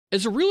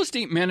As a real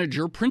estate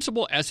manager,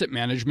 Principal Asset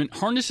Management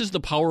harnesses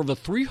the power of a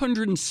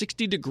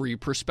 360-degree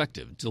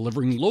perspective,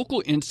 delivering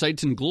local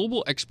insights and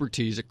global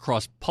expertise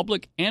across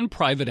public and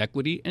private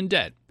equity and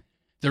debt.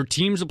 Their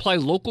teams apply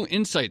local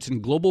insights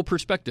and global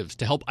perspectives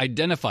to help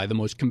identify the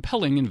most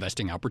compelling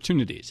investing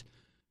opportunities.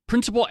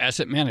 Principal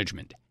Asset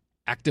Management.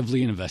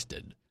 Actively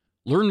invested.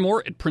 Learn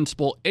more at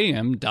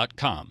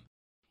principalam.com.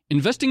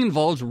 Investing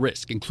involves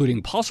risk,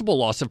 including possible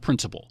loss of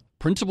principal.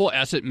 Principal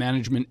Asset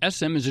Management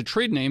SM is a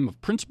trade name of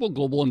Principal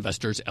Global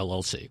Investors,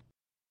 LLC.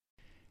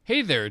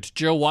 Hey there, it's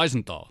Joe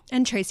Weisenthal.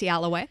 And Tracy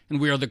Alloway. And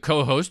we are the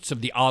co-hosts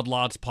of the Odd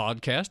Lots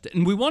podcast.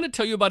 And we want to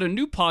tell you about a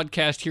new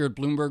podcast here at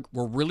Bloomberg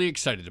we're really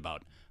excited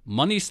about.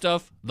 Money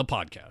Stuff, the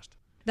podcast.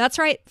 That's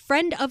right.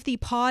 Friend of the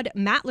pod,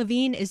 Matt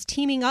Levine, is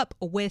teaming up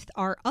with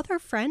our other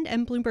friend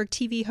and Bloomberg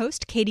TV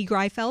host, Katie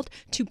Greifeld,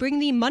 to bring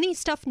the Money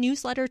Stuff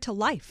newsletter to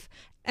life.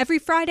 Every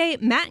Friday,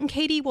 Matt and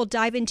Katie will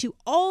dive into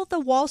all the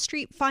Wall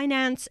Street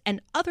finance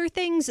and other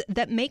things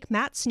that make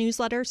Matt's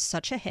newsletter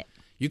such a hit.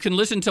 You can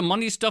listen to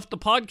Money Stuff, the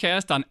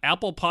podcast on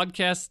Apple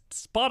Podcasts,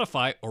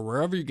 Spotify, or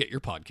wherever you get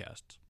your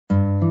podcasts.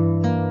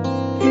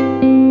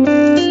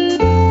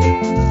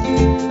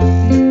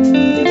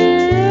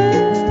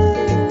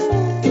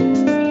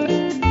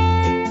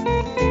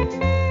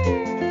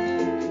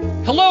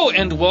 Hello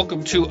and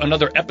welcome to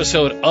another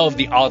episode of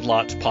the Odd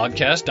Lots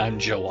podcast. I'm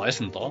Joe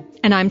Weisenthal.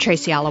 And I'm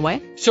Tracy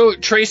Alloway. So,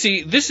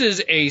 Tracy, this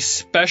is a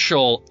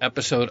special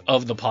episode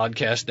of the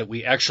podcast that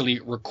we actually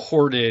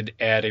recorded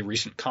at a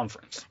recent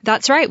conference.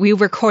 That's right. We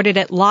recorded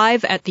it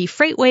live at the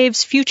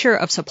FreightWaves Future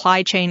of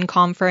Supply Chain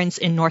Conference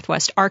in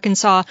Northwest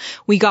Arkansas.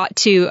 We got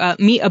to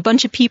meet a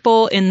bunch of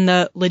people in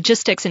the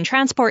logistics and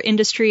transport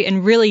industry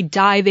and really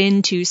dive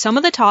into some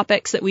of the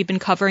topics that we've been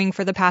covering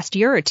for the past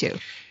year or two.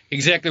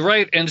 Exactly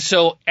right. And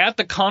so at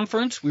the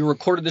conference, we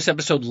recorded this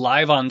episode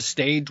live on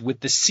stage with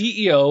the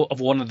CEO of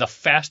one of the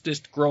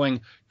fastest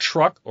growing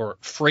truck or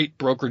freight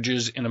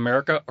brokerages in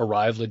America,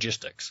 Arrive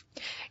Logistics.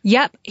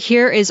 Yep.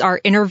 Here is our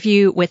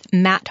interview with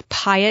Matt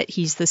Piatt.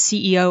 He's the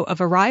CEO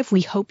of Arrive. We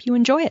hope you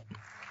enjoy it.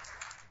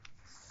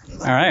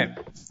 All right.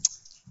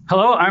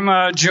 Hello,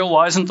 I'm Joe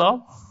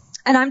Weisenthal.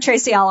 And I'm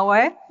Tracy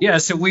Alloway. Yeah,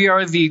 so we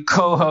are the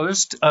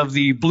co-host of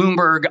the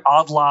Bloomberg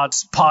Odd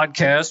Lots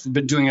podcast. We've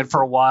been doing it for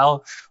a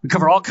while. We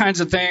cover all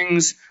kinds of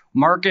things,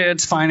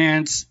 markets,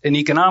 finance, and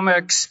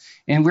economics.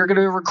 And we're going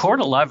to record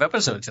a live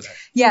episode today.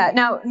 Yeah.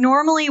 Now,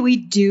 normally we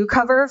do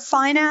cover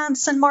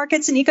finance and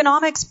markets and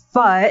economics,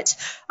 but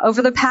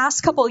over the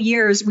past couple of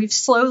years, we've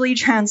slowly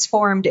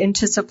transformed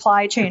into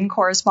supply chain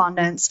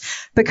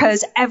correspondents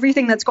because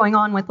everything that's going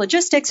on with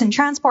logistics and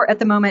transport at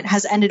the moment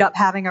has ended up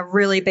having a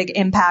really big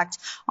impact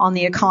on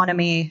the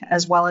economy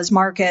as well as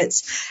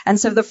markets. And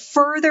so the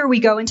further we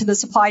go into the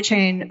supply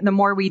chain, the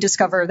more we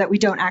discover that we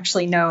don't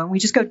actually know. And we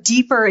just go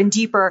deeper and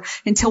deeper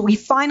until we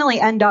finally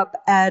end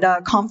up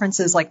at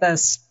conferences like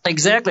this.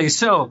 Exactly.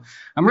 So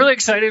I'm really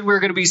excited. We're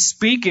going to be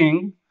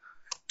speaking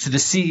to the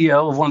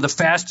CEO of one of the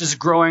fastest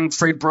growing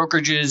freight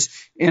brokerages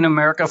in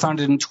America,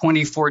 founded in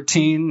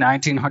 2014,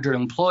 1,900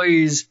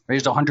 employees,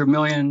 raised $100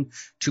 million,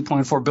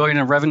 $2.4 billion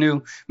in revenue.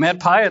 Matt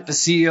Piatt, the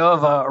CEO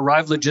of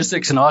Arrive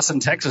Logistics in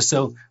Austin, Texas.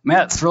 So,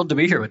 Matt, thrilled to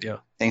be here with you.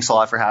 Thanks a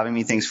lot for having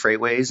me. Thanks,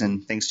 FreightWaves,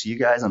 and thanks to you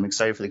guys. I'm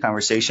excited for the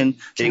conversation.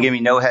 They didn't give me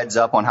no heads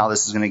up on how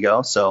this is going to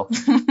go, so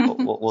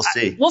we'll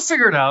see. We'll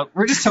figure it out.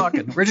 We're just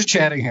talking. We're just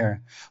chatting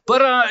here.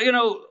 But,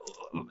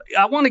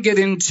 I want to get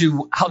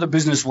into how the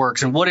business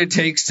works and what it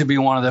takes to be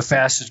one of the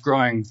fastest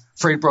growing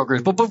freight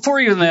brokers. But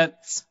before you do that,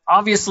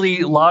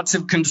 obviously lots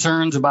of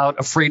concerns about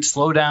a freight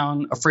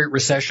slowdown, a freight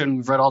recession.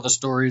 We've read all the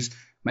stories,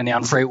 many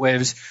on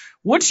FreightWaves.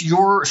 What's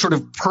your sort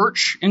of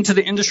perch into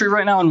the industry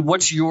right now, and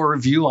what's your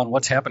view on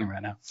what's happening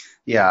right now?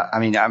 Yeah, I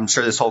mean, I'm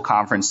sure this whole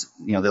conference,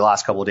 the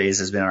last couple of days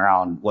has been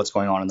around what's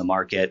going on in the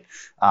market.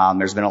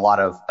 There's been a lot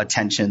of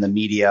attention in the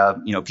media,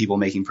 people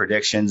making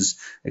predictions,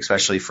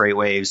 especially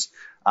FreightWaves.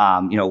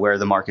 Where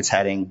the market's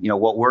heading.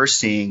 What we're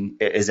seeing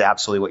is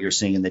absolutely what you're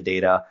seeing in the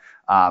data.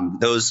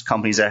 Those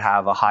companies that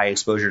have a high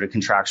exposure to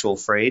contractual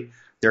freight,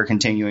 they're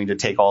continuing to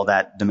take all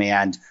that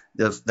demand.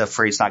 The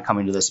freight's not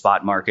coming to the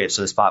spot market,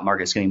 so the spot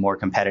market's getting more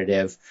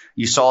competitive.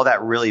 You saw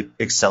that really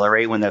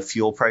accelerate when the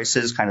fuel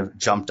prices kind of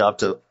jumped up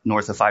to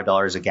north of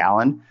 $5 a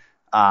gallon.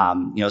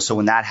 So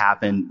when that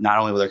happened, not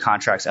only were the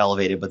contracts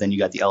elevated, but then you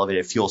got the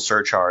elevated fuel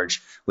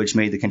surcharge, which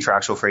made the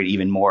contractual freight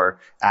even more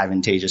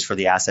advantageous for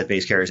the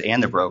asset-based carriers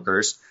and the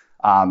brokers.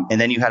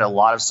 And then you had a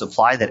lot of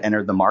supply that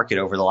entered the market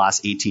over the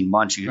last 18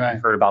 months. You've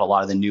heard about a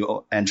lot of the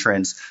new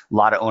entrants, a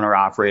lot of owner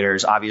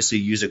operators, obviously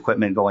used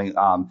equipment going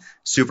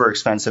super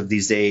expensive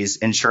these days.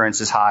 Insurance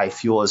is high,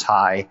 fuel is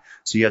high.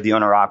 So you have the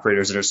owner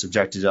operators that are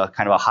subjected to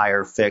kind of a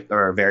higher fixed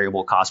or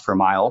variable cost per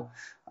mile.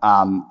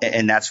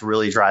 And that's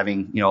really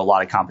driving, a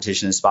lot of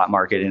competition in the spot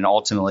market. And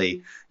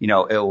ultimately, it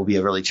will be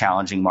a really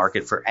challenging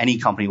market for any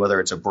company, whether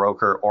it's a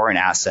broker or an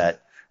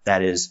asset,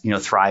 that is,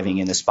 thriving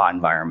in the spot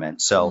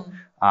environment. So,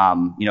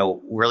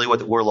 really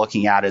what we're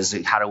looking at is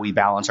how do we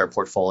balance our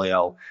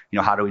portfolio?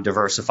 How do we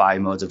diversify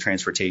modes of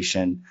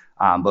transportation?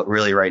 But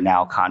really right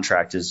now,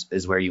 contract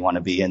is where you want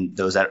to be. And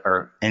those that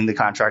are in the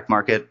contract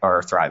market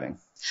are thriving.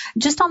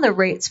 Just on the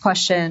rates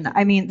question,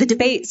 I mean, the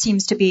debate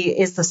seems to be,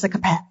 is this a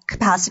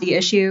capacity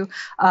issue?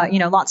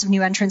 Lots of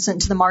new entrants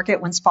into the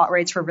market when spot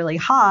rates were really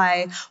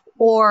high.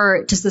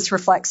 Or does this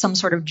reflect some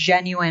sort of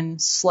genuine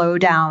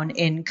slowdown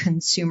in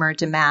consumer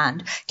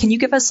demand? Can you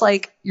give us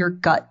your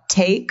gut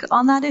take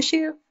on that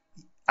issue?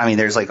 I mean,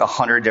 there's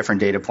 100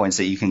 different data points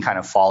that you can kind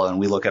of follow, and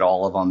we look at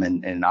all of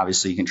them, and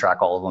obviously you can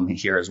track all of them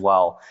here as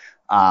well.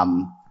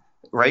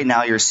 Right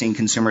now you're seeing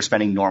consumer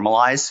spending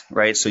normalize,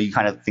 right? So you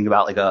kind of think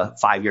about a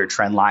 5-year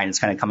trend line. It's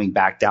kind of coming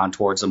back down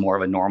towards a more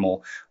of a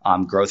normal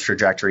growth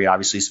trajectory.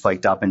 Obviously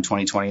spiked up in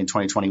 2020 and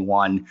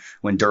 2021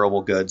 when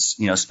durable goods,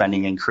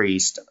 spending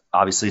increased.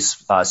 Obviously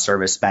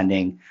service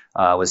spending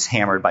was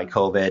hammered by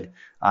COVID.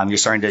 You're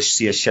starting to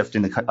see a shift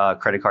in the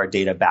credit card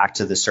data back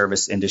to the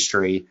service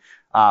industry.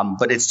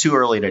 But it's too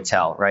early to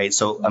tell, right?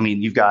 So, I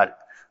mean, you've got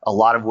a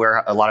lot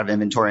of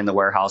inventory in the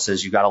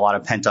warehouses. You've got a lot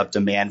of pent up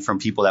demand from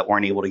people that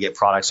weren't able to get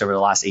products over the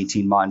last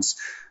 18 months.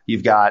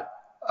 You've got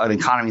an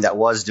economy that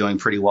was doing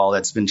pretty well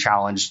that's been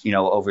challenged,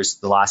 over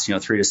the last,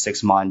 3 to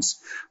 6 months.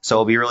 So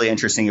it'll be really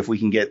interesting if we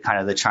can get kind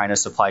of the China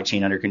supply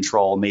chain under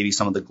control, maybe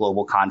some of the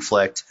global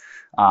conflict,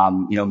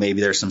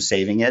 maybe there's some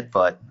saving it,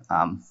 but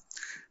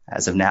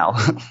as of now.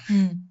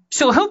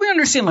 So help me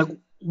understand,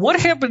 what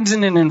happens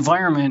in an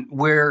environment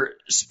where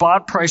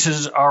spot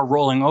prices are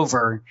rolling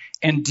over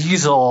and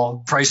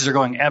diesel prices are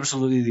going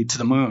absolutely to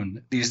the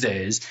moon these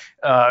days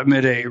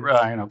amid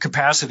a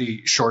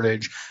capacity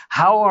shortage?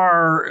 How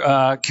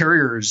are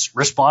carriers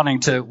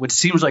responding to what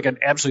seems like an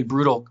absolutely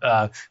brutal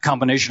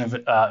combination of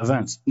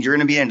events? You're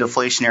going to be in a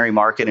deflationary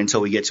market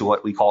until we get to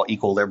what we call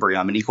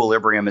equilibrium. And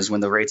equilibrium is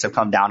when the rates have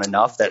come down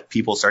enough that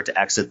people start to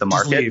exit the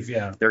market. Leave,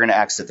 yeah. They're going to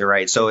exit the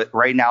rate. So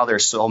right now they're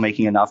still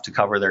making enough to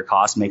cover their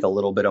costs, make a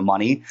little bit of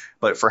money.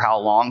 But for how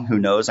long, who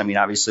knows? I mean,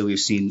 obviously we've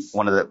seen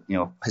one of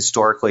the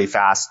historically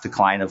fast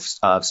decline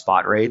of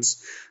spot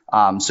rates.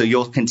 So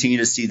you'll continue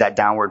to see that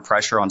downward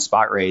pressure on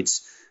spot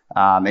rates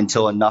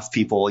until enough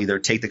people either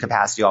take the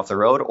capacity off the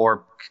road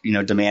or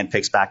demand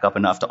picks back up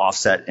enough to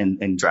offset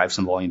and drive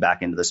some volume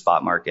back into the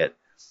spot market.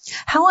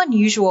 How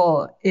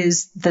unusual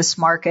is this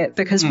market?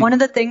 Because one of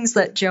the things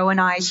that Joe and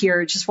I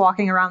hear just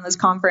walking around this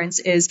conference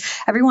is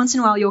every once in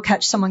a while you'll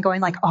catch someone going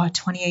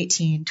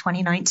 2018,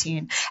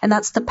 2019. And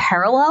that's the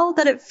parallel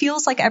that it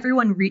feels like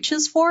everyone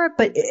reaches for.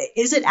 But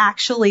is it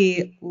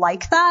actually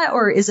like that,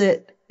 or is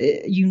it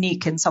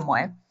unique in some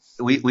way?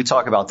 We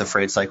talk about the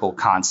freight cycle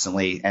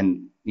constantly,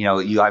 and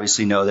you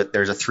obviously know that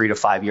there's a 3 to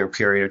 5 year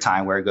period of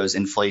time where it goes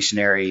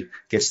inflationary,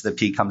 gets to the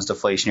peak, comes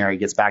deflationary,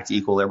 gets back to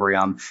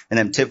equilibrium, and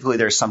then typically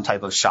there's some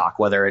type of shock,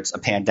 whether it's a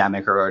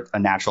pandemic or a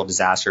natural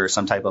disaster or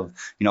some type of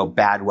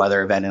bad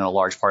weather event in a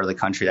large part of the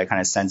country that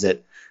kind of sends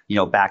it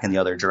back in the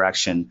other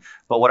direction.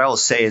 But what I will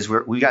say is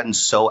we've gotten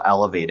so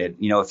elevated.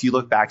 If you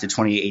look back to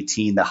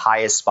 2018, the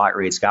highest spot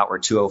rates were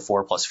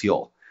 204 plus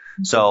fuel.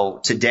 So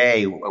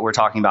today we're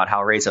talking about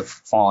how rates have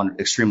fallen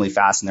extremely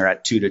fast, and they're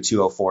at 2 to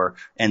 204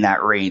 in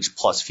that range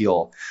plus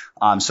fuel.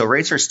 So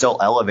rates are still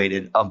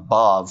elevated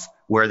above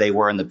where they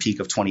were in the peak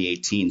of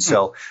 2018.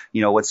 So,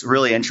 what's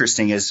really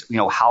interesting is,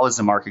 how is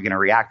the market going to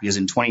react? Because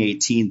in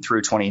 2018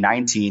 through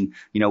 2019,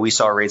 we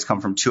saw rates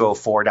come from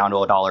 204 down to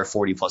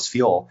 $1.40 plus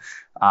fuel.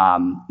 A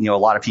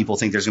lot of people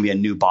think there's going to be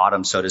a new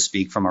bottom, so to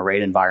speak, from a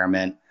rate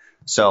environment.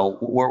 So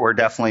we're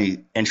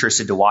definitely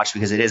interested to watch,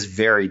 because it is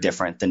very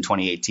different than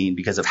 2018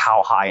 because of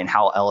how high and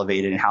how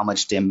elevated and how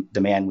much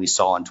demand we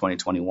saw in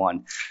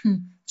 2021.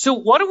 So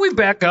why don't we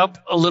back up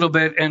a little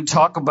bit and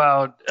talk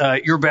about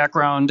your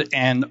background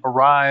and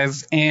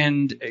Arrive,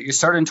 and you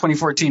started in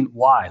 2014.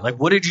 Why?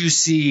 What did you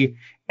see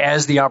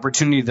as the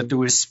opportunity that there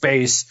was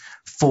space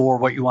for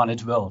what you wanted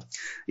to build?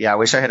 Yeah, I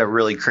wish I had a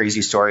really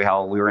crazy story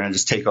how we were going to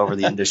just take over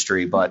the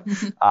industry. But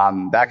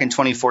back in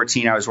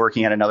 2014, I was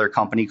working at another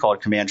company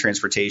called Command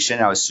Transportation.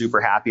 I was super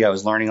happy. I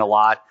was learning a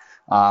lot.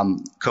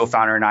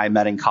 Co-founder and I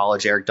met in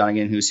college, Eric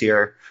Dunnigan, who's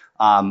here.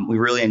 We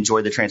really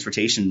enjoyed the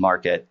transportation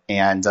market.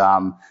 And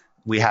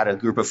we had a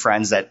group of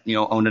friends that,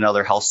 owned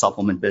another health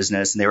supplement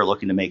business, and they were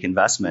looking to make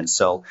investments.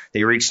 So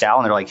they reached out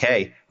and they're like,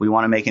 hey, we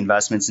want to make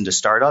investments into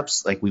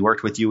startups. We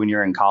worked with you when you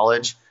were in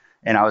college.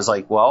 And I was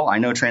like, well, I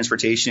know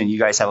transportation and you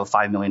guys have a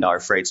 $5 million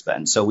freight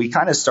spend. So we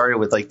kind of started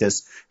with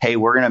this, hey,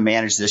 we're going to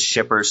manage this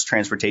shippers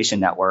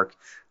transportation network.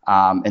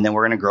 And then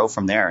we're going to grow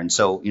from there. And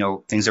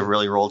so, things have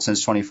really rolled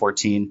since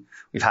 2014.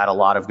 We've had a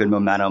lot of good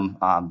momentum.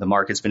 The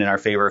market's been in our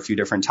favor a few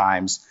different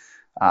times.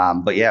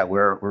 But yeah,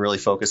 we're really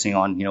focusing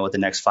on, what the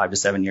next 5 to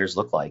 7 years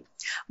look like.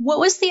 What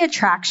was the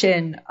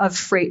attraction of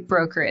freight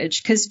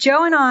brokerage? Because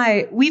Joe and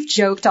I, we've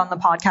joked on the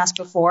podcast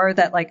before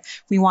that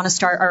we want to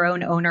start our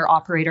own owner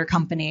operator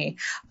company.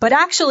 But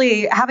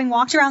actually, having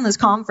walked around this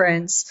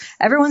conference,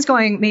 everyone's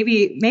going,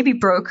 maybe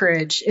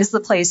brokerage is the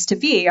place to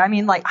be. I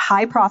mean,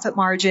 high profit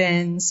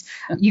margins.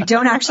 You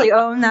don't actually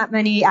own that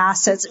many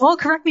assets. Well,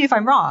 correct me if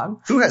I'm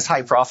wrong. Who has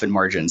high profit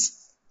margins?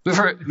 We've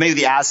heard maybe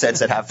the assets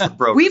that have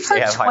brokers. We've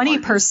heard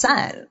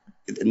 20%.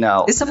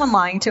 No. Is someone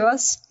lying to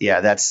us?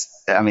 Yeah,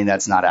 that's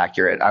not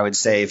accurate. I would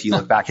say if you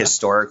look back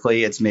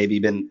historically, it's maybe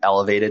been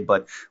elevated,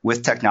 but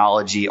with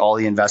technology, all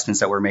the investments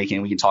that we're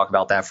making, we can talk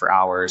about that for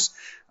hours.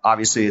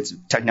 Obviously,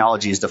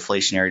 technology is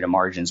deflationary to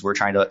margins. We're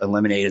trying to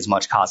eliminate as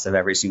much cost of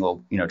every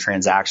single,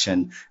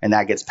 transaction, and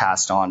that gets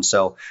passed on.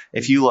 So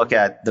if you look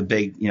at the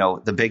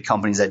big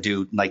companies that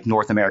do like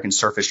North American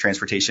surface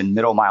transportation,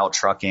 middle mile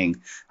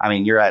trucking,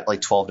 you're at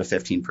like 12 to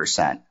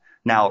 15%.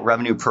 Now,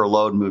 revenue per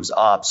load moves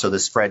up, so the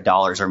spread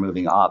dollars are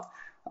moving up.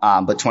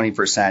 But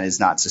 20% is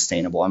not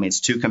sustainable. It's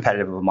too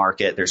competitive of a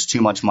market. There's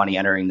too much money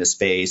entering the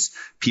space.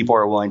 People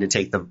are willing to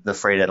take the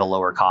freight at a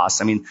lower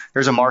cost.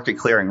 There's a market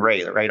clearing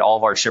rate, right? All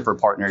of our shipper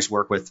partners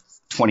work with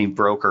 20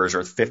 brokers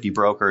or 50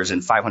 brokers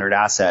and 500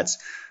 assets.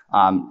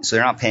 So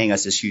they're not paying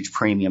us this huge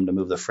premium to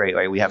move the freight,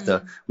 right? We have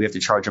to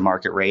charge a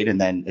market rate, and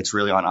then it's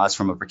really on us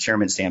from a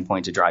procurement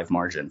standpoint to drive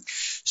margin.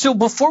 So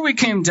before we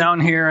came down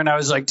here and I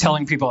was like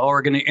telling people,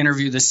 we're going to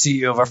interview the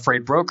CEO of a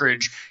freight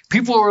brokerage,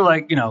 people were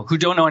like, who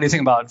don't know anything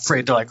about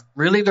freight, they're like,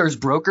 really? There's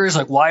brokers?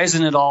 Like, why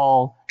isn't it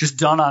all just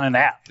done on an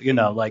app,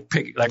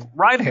 like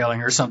ride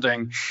hailing or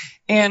something?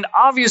 And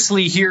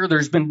obviously here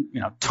there's been,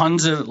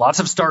 lots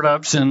of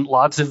startups and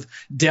lots of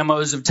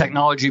demos of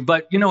technology.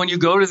 But, when you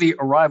go to the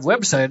Arrive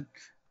website,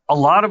 a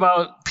lot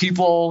about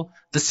people,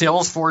 the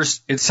sales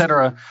force, et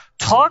cetera.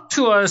 Talk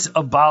to us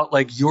about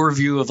like your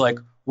view of like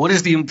what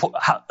is the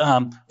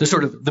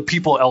sort of the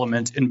people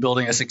element in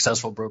building a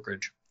successful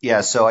brokerage?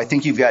 Yeah, so I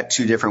think you've got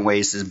two different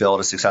ways to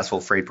build a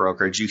successful freight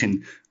brokerage. You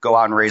can go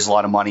out and raise a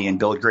lot of money and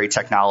build great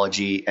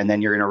technology, and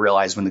then you're going to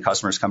realize when the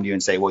customers come to you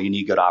and say, well, you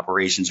need good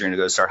operations, you're going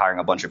to go start hiring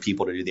a bunch of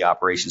people to do the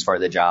operations part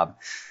of the job.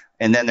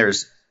 And then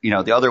there's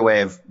the other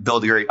way of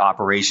build great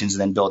operations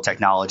and then build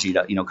technology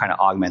to kind of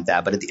augment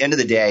that. But at the end of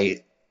the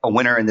day, a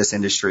winner in this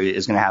industry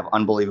is going to have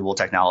unbelievable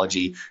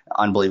technology,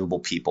 unbelievable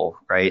people,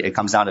 right? It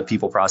comes down to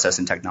people, process,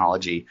 and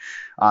technology.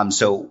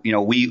 So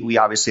we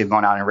obviously have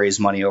gone out and raised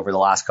money over the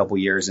last couple of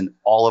years, and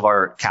all of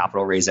our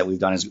capital raise that we've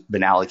done has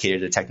been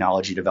allocated to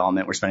technology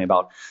development. We're spending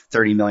about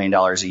 $30 million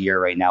a year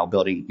right now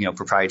building,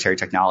 proprietary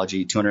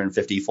technology,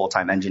 250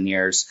 full-time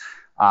engineers.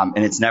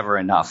 And it's never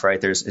enough,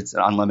 right? It's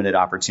an unlimited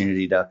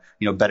opportunity to,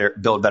 build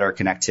better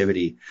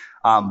connectivity.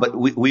 But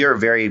we are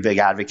very big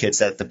advocates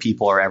that the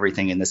people are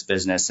everything in this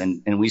business.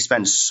 And we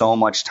spend so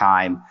much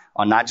time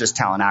on not just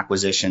talent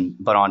acquisition,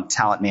 but on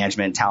talent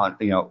management, talent,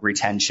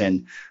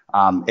 retention.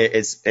 I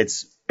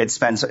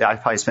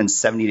probably spend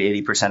 70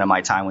 to 80% of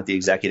my time with the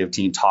executive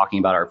team talking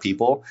about our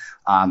people.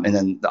 And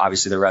then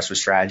obviously the rest was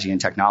strategy and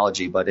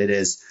technology, but it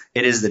is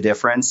the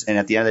difference. And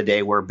at the end of the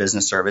day, we're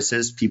business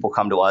services. People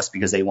come to us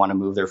because they want to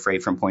move their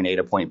freight from point A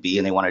to point B,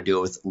 and they want to do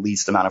it with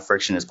least amount of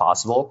friction as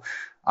possible.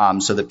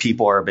 So the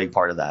people are a big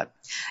part of that.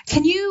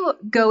 Can you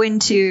go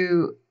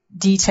into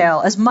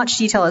detail, as much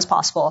detail as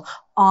possible,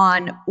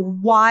 on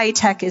why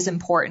tech is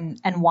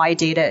important and why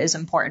data is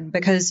important?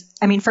 Because,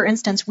 for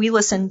instance, we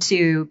listened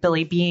to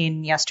Billy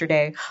Beane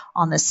yesterday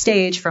on the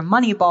stage from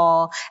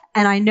Moneyball,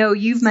 and I know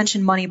you've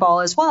mentioned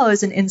Moneyball as well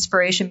as an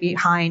inspiration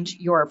behind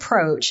your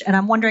approach. And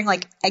I'm wondering,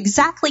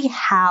 exactly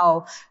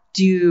how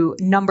do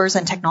numbers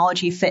and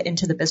technology fit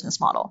into the business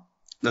model?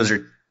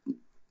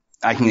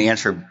 I can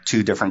answer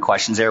two different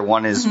questions there.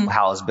 One is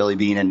how is Billy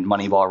Beane and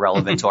Moneyball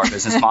relevant to our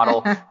business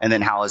model? And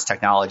then how is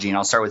technology? And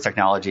I'll start with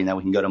technology, and then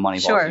we can go to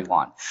Moneyball if you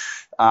want.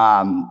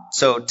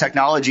 So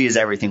technology is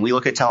everything. We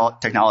look at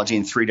technology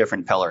in three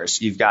different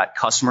pillars. You've got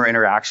customer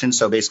interaction.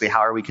 So basically, how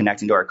are we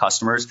connecting to our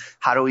customers?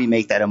 How do we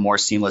make that a more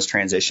seamless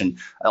transition?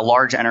 A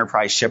large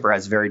enterprise shipper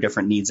has very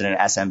different needs than an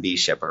SMB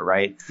shipper,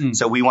 right?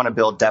 So we want to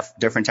build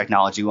different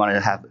technology. We want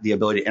to have the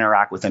ability to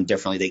interact with them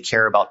differently. They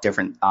care about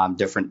different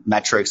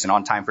metrics and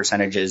on-time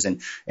percentages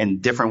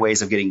and different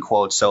ways of getting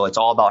quotes. So it's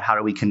all about how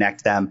do we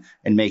connect them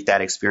and make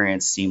that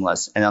experience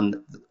seamless. And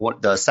then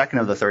the second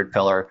of the third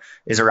pillar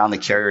is around the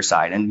carrier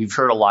side. And you've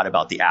heard a lot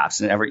about the apps,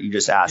 and Everett, you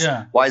just asked,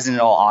 why isn't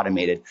it all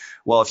automated?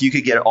 Well, if you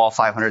could get all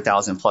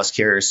 500,000 plus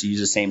carriers to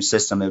use the same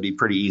system, it would be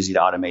pretty easy to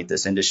automate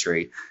this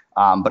industry.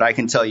 But I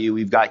can tell you,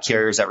 we've got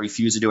carriers that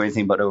refuse to do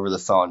anything but over the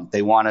phone.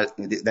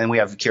 Then we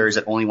have carriers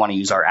that only want to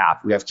use our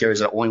app. We have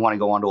carriers that only want to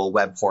go onto a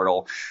web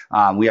portal.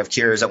 We have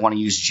carriers that want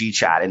to use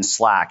GChat and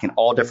Slack and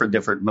all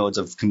different modes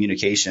of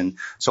communication.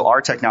 So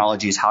our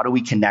technology is how do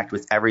we connect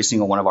with every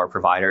single one of our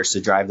providers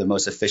to drive the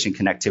most efficient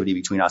connectivity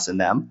between us and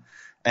them?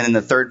 And then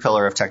the third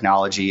pillar of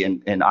technology,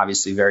 and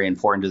obviously very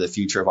important to the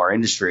future of our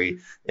industry,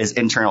 is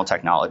internal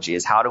technology,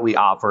 is how do we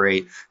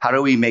operate? How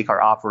do we make our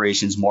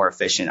operations more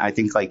efficient? I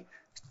think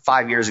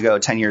 5 years ago,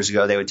 10 years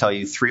ago, they would tell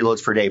you 3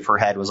 loads per day per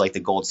head was like the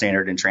gold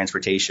standard in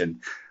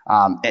transportation.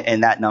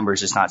 And that number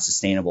is just not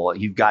sustainable.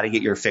 You've got to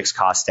get your fixed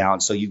costs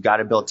down. So you've got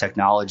to build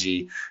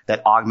technology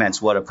that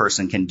augments what a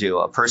person can do.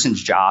 A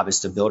person's job is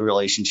to build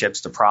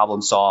relationships, to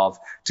problem solve,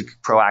 to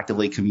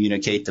proactively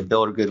communicate, to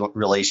build good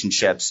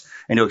relationships,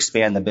 and to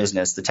expand the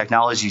business. The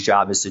technology's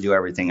job is to do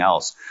everything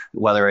else,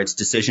 whether it's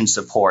decision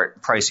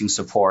support, pricing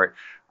support,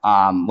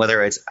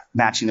 whether it's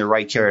matching the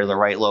right carrier to the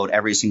right load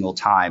every single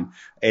time.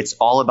 It's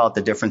all about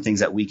the different things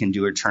that we can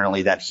do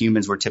internally that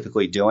humans were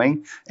typically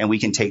doing, and we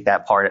can take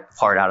that part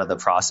out of the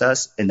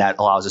process, and that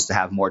allows us to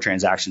have more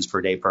transactions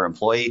per day per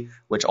employee,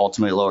 which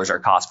ultimately lowers our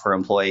cost per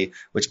employee,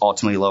 which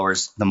ultimately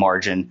lowers the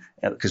margin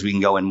because we can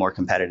go in more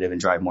competitive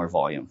and drive more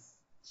volume.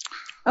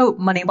 Oh,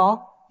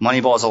 Moneyball.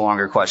 Moneyball is a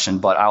longer question,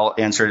 but I'll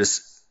answer it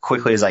as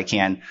quickly as I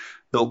can.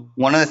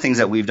 One of the things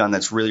that we've done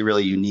that's really,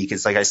 really unique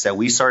is, like I said,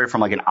 we started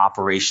from like an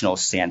operational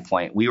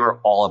standpoint. We were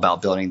all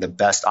about building the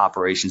best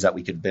operations that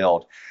we could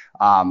build.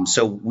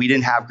 So we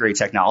didn't have great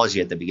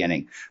technology at the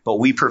beginning, but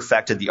we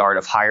perfected the art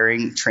of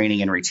hiring,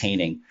 training, and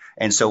retaining.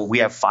 And so we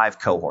have 5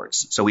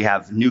 cohorts. So we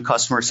have new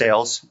customer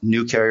sales,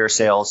 new carrier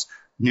sales,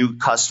 new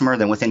customer.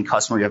 Then within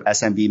customer, you have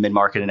SMB,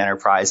 mid-market, and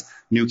enterprise.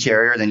 New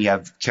carrier, then you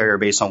have carrier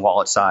based on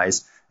wallet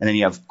size. And then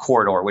you have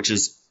corridor, which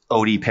is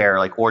OD pair,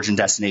 like origin,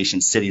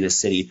 destination, city to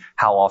city,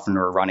 how often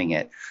we're running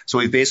it. So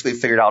we've basically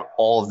figured out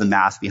all of the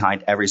math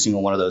behind every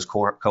single one of those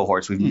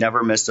cohorts. We've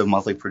never missed a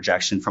monthly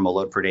projection from a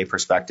load per day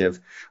perspective.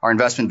 Our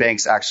investment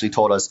banks actually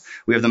told us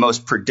we have the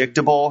most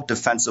predictable,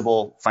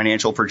 defensible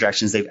financial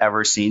projections they've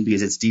ever seen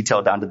because it's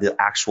detailed down to the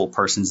actual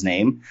person's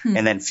name.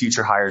 And then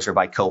future hires are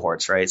by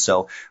cohorts, right?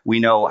 So we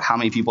know how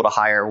many people to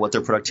hire, what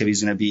their productivity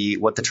is going to be,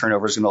 what the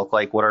turnover is going to look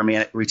like, what our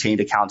retained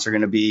accounts are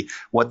going to be,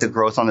 what the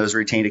growth on those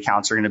retained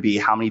accounts are going to be,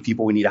 how many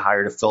people we need to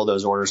hire to fill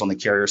those orders on the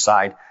carrier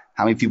side,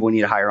 how many people we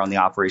need to hire on the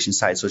operations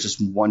side. So it's just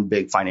one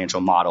big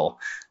financial model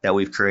that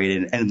we've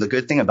created. And the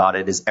good thing about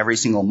it is every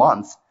single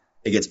month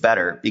it gets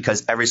better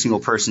because every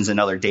single person's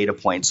another data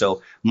point.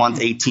 So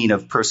month 18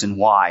 of person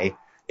Y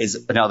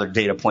is another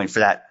data point for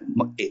that,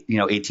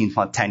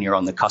 18-month tenure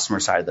on the customer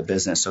side of the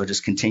business. So it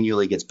just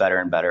continually gets better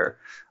and better.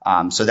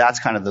 So that's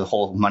kind of the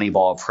whole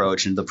Moneyball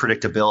approach and the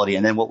predictability.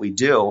 And then what we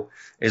do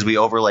is we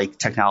overlay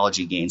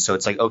technology gains. So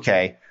it's like,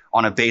 okay,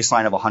 on a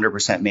baseline of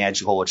 100%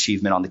 magical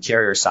achievement on the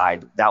carrier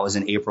side, that was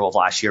in April of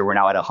last year. We're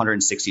now at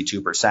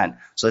 162%.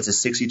 So that's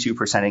a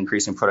 62%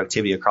 increase in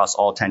productivity across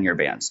all tenure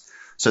bands.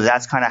 So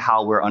that's kind of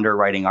how we're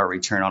underwriting our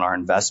return on our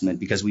investment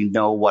because we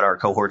know what our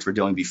cohorts were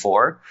doing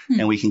before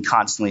and we can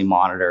constantly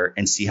monitor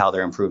and see how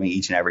they're improving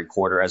each and every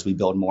quarter as we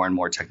build more and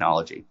more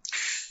technology.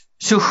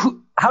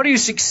 So how do you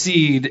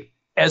succeed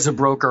as a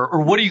broker,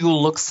 or what do you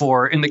look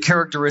for in the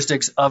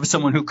characteristics of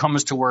someone who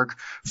comes to work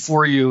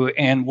for you,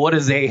 and what do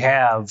they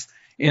have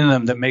in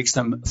them that makes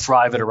them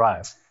thrive at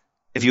Arrive?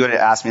 If you would have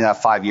asked me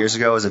that 5 years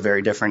ago, it was a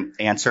very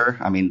different answer.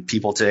 I mean,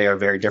 people today are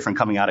very different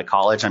coming out of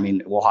college. I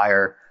mean, we'll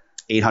hire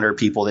 800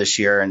 people this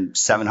year and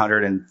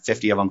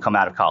 750 of them come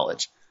out of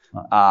college.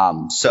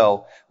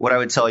 So what I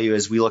would tell you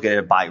is we look at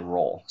it by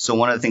role. So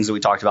one of the things that we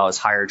talked about is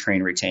hire,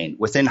 train, retain.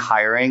 Within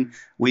hiring,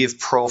 we have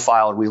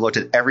profiled, we looked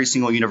at every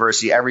single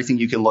university, everything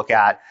you can look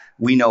at.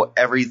 We know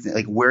everything,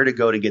 like where to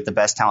go to get the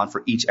best talent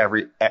for each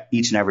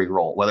and every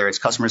role, whether it's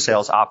customer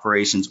sales,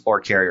 operations,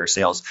 or carrier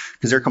sales,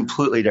 because they're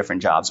completely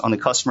different jobs. On the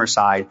customer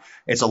side,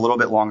 it's a little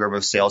bit longer of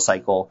a sales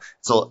cycle.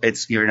 So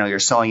it's, you're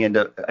selling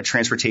into a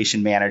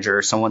transportation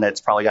manager, someone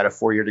that's probably got a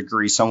 4-year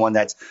degree, someone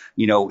that's,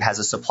 has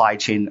a supply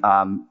chain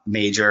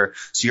major.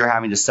 So you're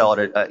having to sell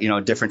it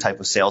a different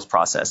type of sales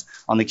process.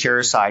 On the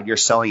carrier side, you're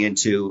selling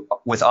into,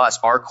 with us,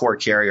 our core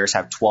carriers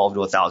have 12 to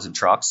 1,000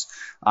 trucks.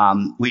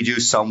 We do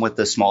some with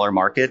the smaller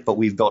market, but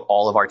we've built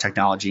all of our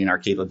technology and our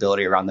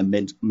capability around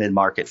the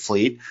mid-market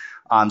fleet.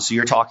 So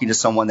you're talking to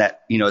someone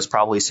that, is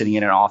probably sitting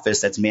in an office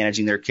that's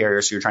managing their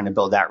carrier. So you're trying to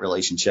build that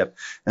relationship.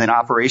 And then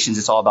operations,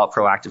 it's all about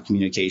proactive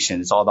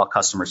communication. It's all about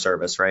customer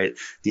service, right?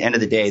 At the end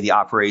of the day, the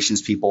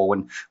operations people,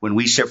 when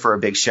we ship for a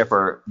big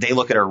shipper, they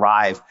look at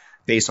Arrive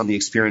based on the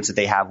experience that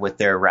they have with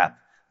their rep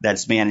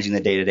that's managing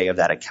the day-to-day of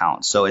that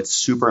account. So it's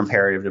super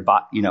imperative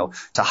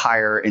to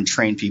hire and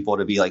train people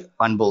to be like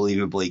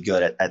unbelievably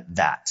good at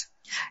that.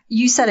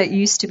 You said it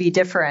used to be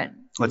different.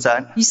 What's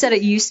that? You said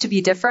it used to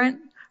be different.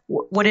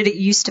 What did it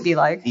used to be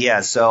like?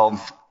 Yeah. So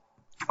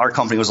our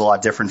company was a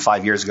lot different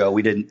 5 years ago.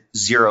 We did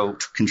zero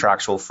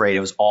contractual freight.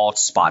 It was all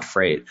spot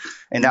freight.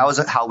 And that was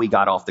how we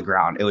got off the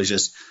ground. It was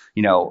just,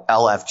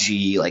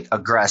 LFG, like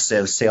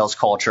aggressive sales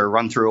culture,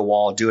 run through a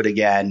wall, do it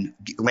again,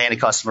 land a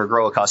customer,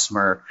 grow a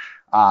customer.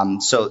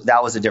 So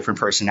that was a different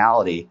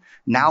personality.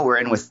 Now we're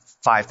in with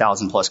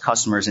 5,000 plus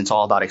customers. And it's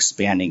all about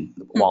expanding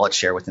wallet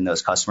share within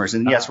those customers.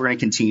 And yes, we're going to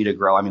continue to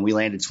grow. I mean, we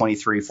landed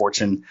 23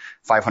 Fortune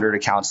 500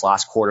 accounts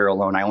last quarter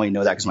alone. I only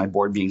know that because my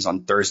board meeting's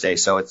on Thursday.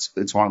 So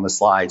it's one of the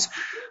slides.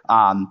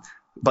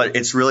 But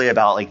it's really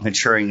about like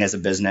maturing as a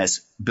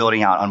business,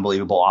 building out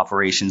unbelievable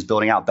operations,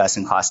 building out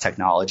best-in-class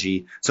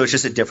technology. So it's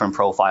just a different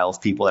profile of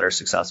people that are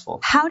successful.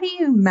 How do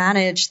you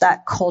manage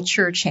that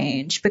culture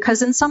change?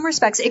 Because in some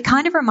respects, it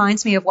kind of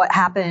reminds me of what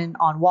happened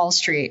on Wall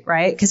Street,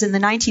 right? Because in the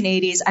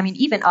 1980s, I mean,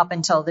 even up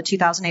until the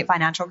 2008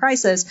 financial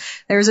crisis,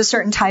 there was a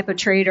certain type of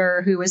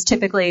trader who was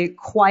typically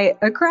quite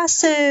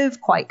aggressive,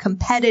 quite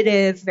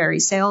competitive, very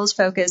sales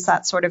focused,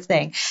 that sort of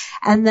thing.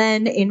 And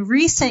then in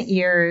recent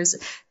years,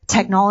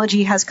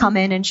 technology has come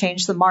in and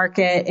changed the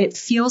market. It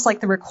feels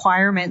like the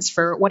requirements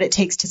for what it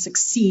takes to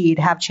succeed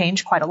have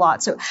changed quite a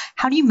lot. So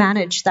how do you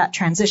manage that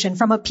transition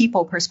from a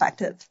people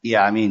perspective?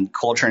 Yeah, I mean,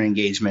 culture and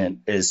engagement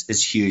is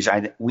huge.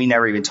 We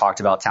never even talked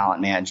about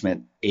talent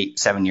management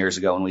 7 years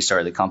ago when we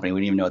started the company.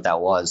 We didn't even know what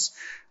that was.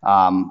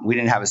 We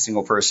didn't have a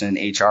single person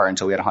in HR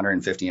until we had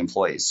 150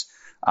 employees.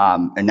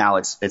 And now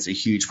it's a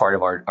huge part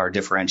of our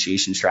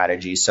differentiation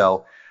strategy.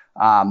 So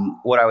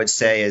what I would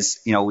say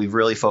is, we've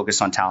really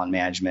focused on talent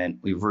management.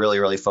 We've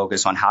really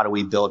focused on how do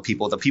we build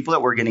people. The people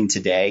that we're getting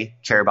today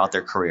care about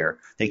their career.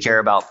 They care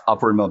about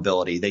upward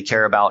mobility. They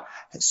care about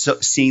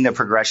seeing the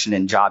progression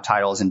in job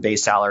titles and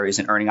base salaries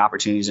and earning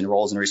opportunities and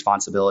roles and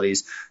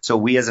responsibilities. So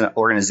we as an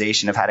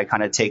organization have had to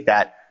kind of take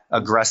that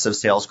aggressive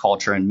sales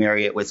culture and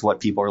marry it with what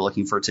people are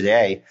looking for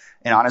today.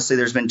 And honestly,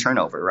 there's been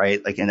turnover,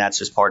 right? And that's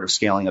just part of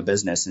scaling a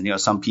business.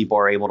 And, some people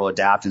are able to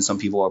adapt and some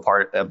people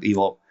are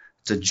able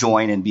to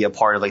join and be a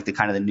part of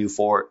the new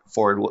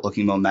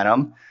forward-looking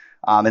momentum.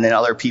 And then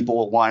other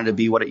people wanted to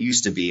be what it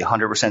used to be,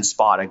 100%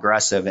 spot,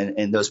 aggressive,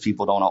 and those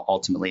people don't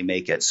ultimately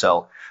make it.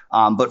 So,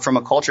 but from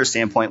a culture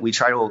standpoint, we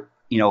try to,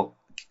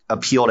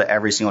 appeal to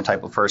every single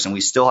type of person.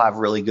 We still have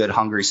really good,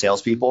 hungry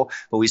salespeople,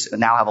 but we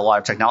now have a lot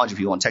of technology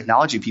people, and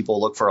technology people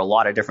look for a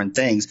lot of different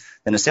things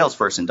than a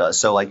salesperson does.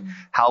 So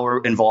how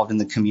we're involved in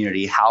the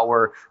community, how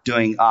we're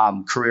doing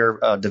career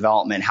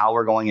development, how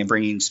we're going and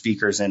bringing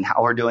speakers in,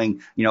 how we're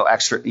doing,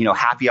 extra,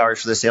 happy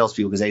hours for the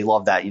salespeople because they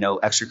love that,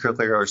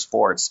 extracurricular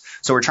sports.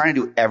 So we're trying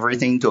to do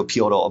everything to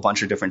appeal to a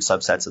bunch of different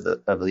subsets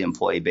of the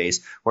employee base,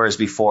 whereas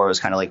before it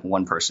was kind of like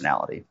one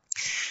personality.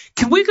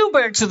 Can we go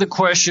back to the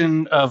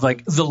question of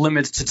the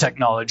limits to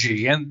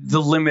technology and the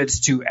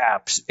limits to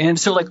apps? And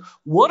so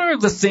what are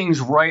the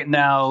things right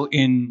now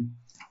in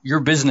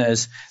your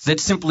business that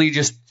simply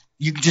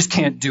you just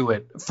can't do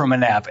it from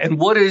an app? And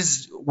what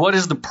is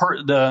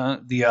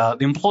the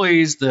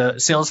employees, the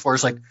sales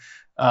force,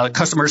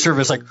 customer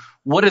service,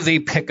 what do they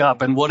pick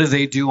up and what do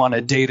they do on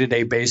a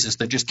day-to-day basis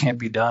that just can't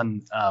be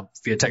done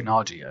via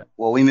technology yet?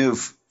 Well, we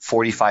move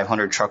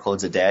 4,500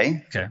 truckloads a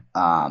day. Okay.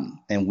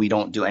 And we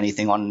don't do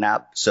anything on an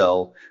app.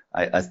 So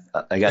I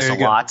guess a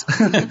lot.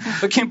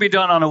 It can't be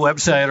done on a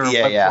website or a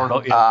web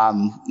portal. Yeah.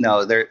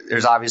 No,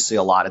 there's obviously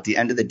a lot. At the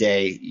end of the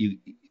day,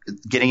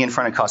 getting in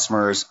front of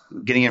customers,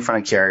 getting in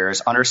front of carriers,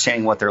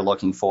 understanding what they're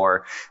looking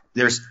for.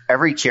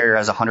 Every carrier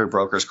has 100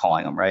 brokers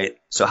calling them, right?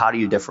 So how do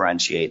you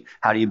differentiate?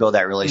 How do you build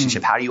that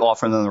relationship? How do you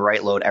offer them the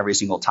right load every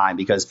single time?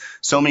 Because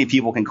so many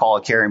people can call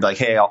a carrier and be like,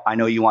 hey, I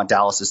know you want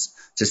Dallas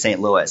to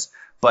St. Louis.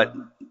 But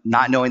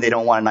not knowing they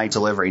don't want a night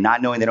delivery,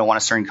 not knowing they don't want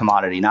a certain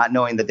commodity, not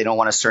knowing that they don't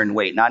want a certain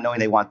weight, not knowing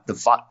they want the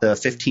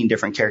 15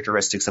 different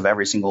characteristics of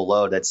every single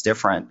load that's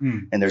different.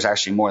 And there's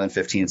actually more than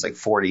 15, it's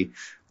 40.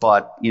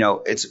 But,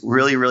 it's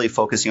really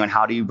focusing on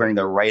how do you bring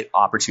the right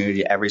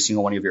opportunity to every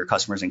single one of your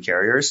customers and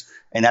carriers.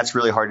 And that's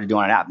really hard to do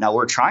on an app. Now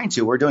we're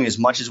doing as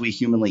much as we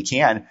humanly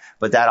can,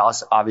 but that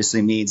also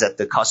obviously means that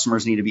the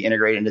customers need to be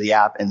integrated into the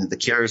app and that the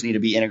carriers need to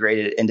be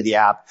integrated into the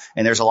app.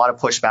 And there's a lot of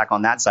pushback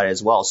on that side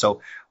as well.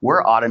 So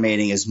we're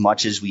automating as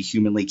much as we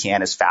humanly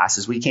can, as fast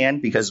as we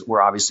can, because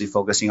we're obviously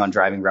focusing on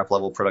driving rep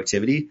level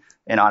productivity,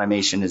 and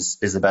automation is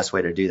the best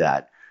way to do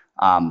that.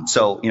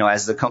 So,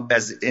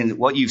 as in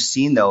what you've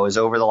seen though, is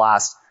over the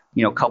last,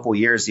 couple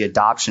years, the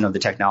adoption of the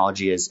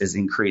technology is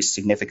increased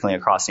significantly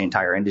across the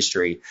entire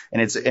industry.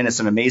 And it's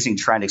an amazing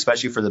trend,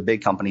 especially for the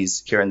big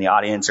companies here in the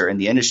audience or in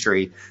the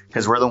industry,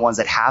 because we're the ones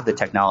that have the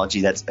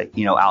technology that's,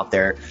 out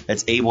there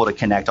that's able to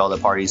connect all the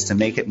parties to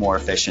make it more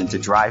efficient, to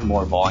drive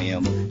more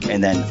volume,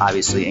 and then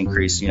obviously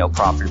increase,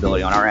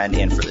 profitability on our end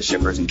and for the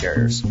shippers and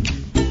carriers.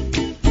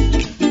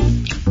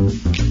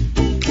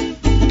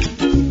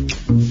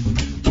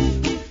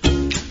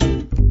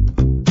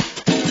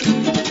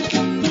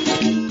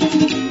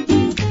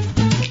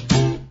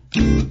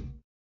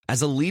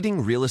 As a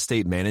leading real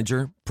estate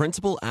manager,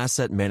 Principal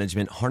Asset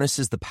Management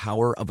harnesses the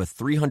power of a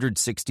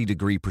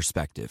 360-degree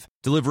perspective,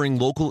 delivering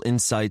local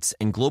insights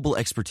and global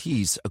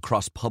expertise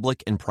across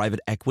public and private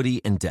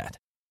equity and debt.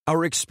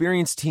 Our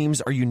experienced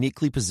teams are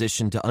uniquely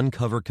positioned to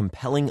uncover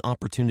compelling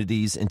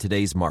opportunities in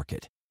today's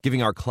market,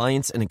 giving our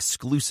clients an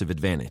exclusive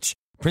advantage.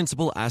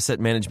 Principal Asset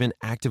Management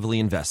actively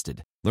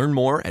invested. Learn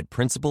more at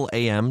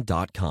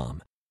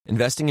principalam.com.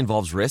 Investing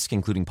involves risk,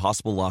 including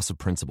possible loss of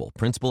principal.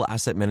 Principal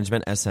Asset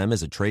Management SM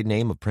is a trade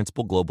name of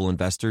Principal Global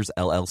Investors,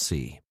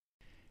 LLC.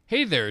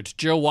 Hey there, it's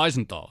Joe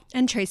Weisenthal.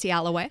 And Tracy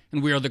Alloway.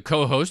 And we are the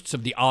co-hosts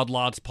of the Odd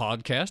Lots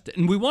podcast.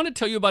 And we want to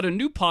tell you about a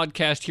new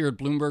podcast here at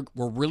Bloomberg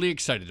we're really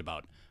excited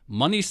about.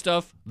 Money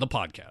Stuff, the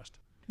podcast.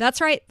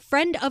 That's right.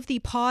 Friend of the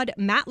pod,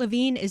 Matt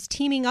Levine, is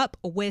teaming up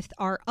with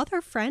our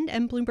other friend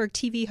and Bloomberg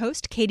TV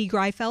host, Katie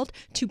Greifeld,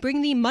 to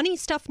bring the Money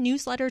Stuff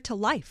newsletter to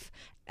life.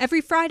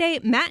 Every Friday,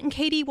 Matt and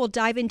Katie will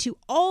dive into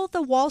all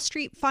the Wall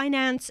Street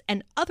finance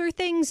and other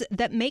things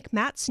that make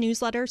Matt's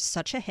newsletter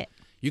such a hit.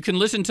 You can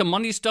listen to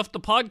Money Stuff, the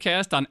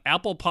podcast on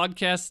Apple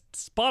Podcasts,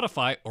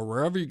 Spotify, or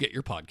wherever you get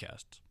your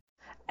podcasts.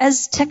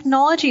 As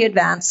technology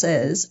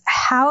advances,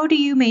 how do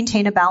you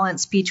maintain a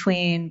balance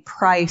between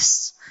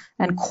price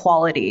and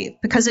quality?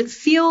 Because it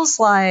feels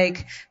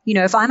like,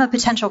 if I'm a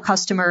potential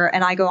customer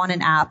and I go on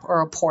an app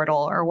or a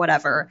portal or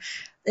whatever,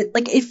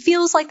 it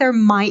feels like there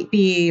might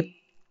be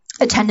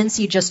a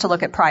tendency just to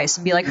look at price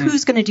and be like,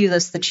 who's going to do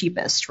this the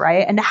cheapest,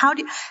 right? And how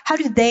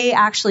do they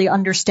actually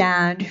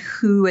understand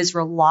who is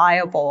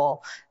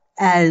reliable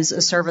as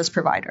a service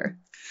provider?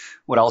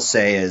 What I'll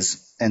say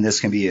is, and this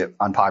can be an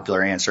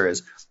unpopular answer,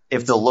 is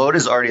if the load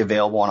is already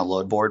available on a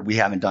load board, we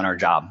haven't done our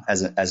job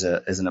as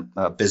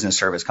a business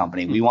service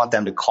company. We want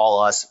them to call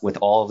us with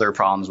all of their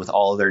problems, with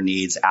all of their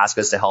needs, ask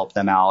us to help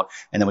them out,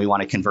 and then we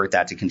want to convert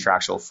that to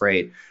contractual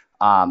freight.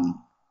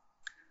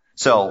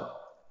 So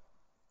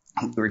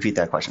repeat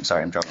that question.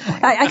 Sorry, I'm dropping.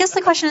 I guess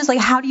the question is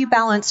how do you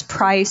balance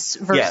price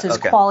versus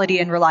quality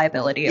and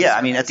reliability? Yeah,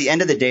 I mean, at the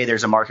end of the day,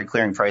 there's a market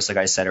clearing price, like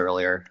I said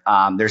earlier.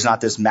 There's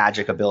not this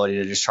magic ability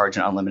to just charge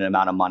an unlimited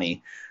amount of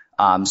money.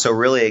 So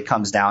really it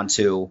comes down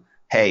to,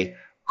 hey,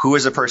 who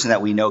is the person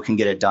that we know can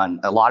get it done?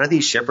 A lot of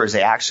these shippers,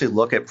 they actually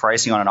look at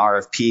pricing on an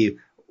RFP,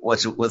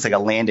 what's like a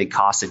landed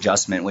cost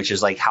adjustment, which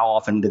is like how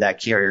often did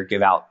that carrier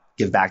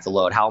give back the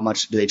load? How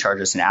much do they charge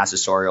us in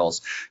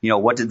accessorials?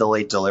 What did the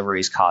late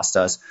deliveries cost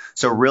us?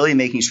 So really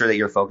making sure that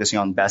you're focusing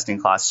on best in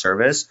class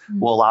service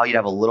will allow you to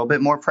have a little bit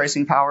more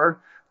pricing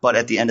power. But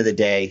at the end of the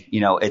day,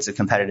 it's a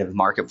competitive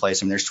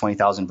marketplace. I mean, there's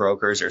 20,000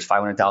 brokers, there's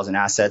 500,000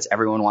 assets.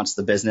 Everyone wants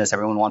the business.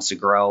 Everyone wants to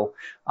grow.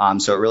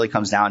 So it really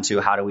comes down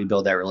to how do we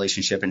build that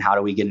relationship and how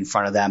do we get in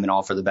front of them and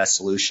offer the best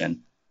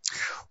solution?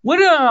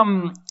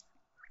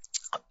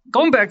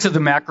 Going back to the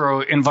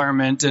macro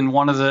environment, and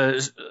one of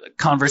the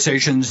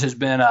conversations has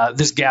been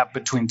this gap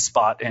between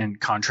spot and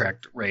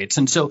contract rates.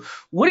 And so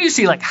what do you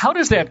see? How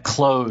does that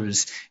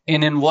close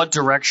and in what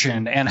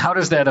direction? And how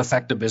does that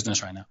affect the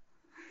business right now?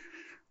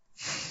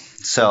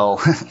 So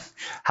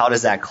how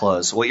does that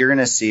close? What you're going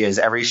to see is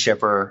every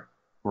shipper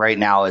right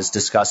now is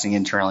discussing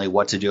internally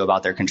what to do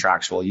about their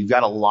contractual. You've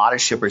got a lot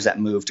of shippers that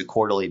move to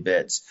quarterly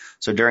bids.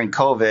 So during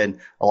COVID,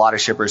 a lot of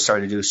shippers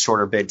started to do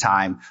shorter bid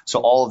time. So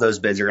all of those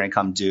bids are going to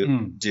come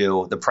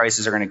due. The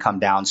prices are going to come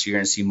down. So you're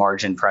going to see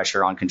margin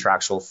pressure on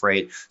contractual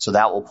freight. So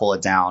that will pull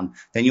it down.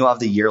 Then you'll have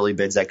the yearly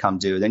bids that come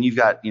due. Then you've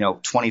got,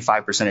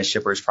 25% of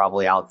shippers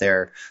probably out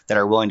there that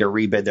are willing to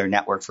rebid their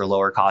network for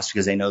lower cost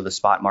because they know the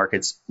spot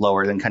market's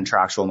lower than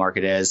contractual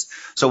market is.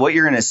 So what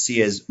you're going to see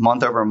is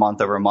month over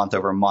month over month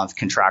over month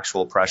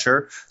contractual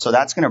pressure. So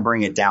that's going to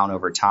bring it down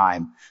over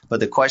time. But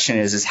the question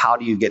is how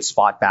do you get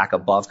spot back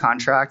above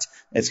contract?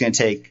 It's going to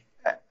take,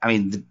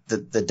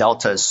 the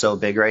delta is so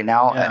big right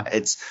now. Yeah.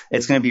 It's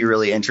going to be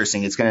really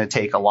interesting. It's going to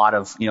take a lot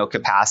of,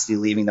 capacity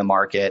leaving the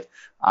market.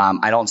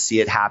 I don't see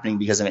it happening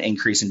because of an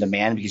increase in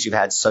demand because you've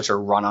had such a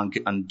run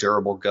on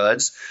durable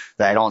goods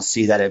that I don't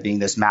see that it being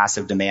this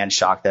massive demand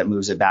shock that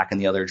moves it back in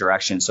the other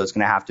direction. So it's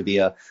going to have to be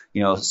a,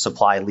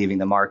 supply leaving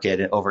the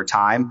market over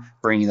time,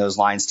 bringing those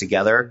lines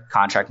together.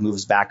 Contract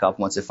moves back up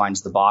once it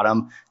finds the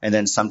bottom, and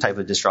then some type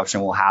of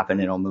disruption will happen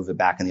and it'll move it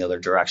back in the other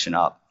direction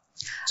up.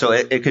 So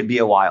it could be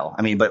a while.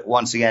 But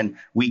once again,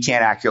 we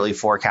can't accurately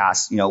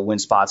forecast, when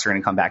spots are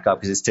going to come back up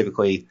because it's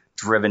typically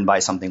driven by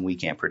something we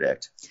can't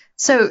predict.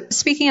 So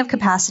speaking of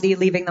capacity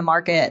leaving the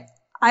market,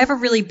 I have a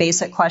really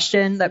basic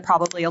question that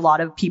probably a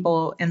lot of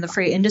people in the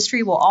freight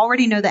industry will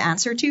already know the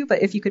answer to,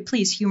 but if you could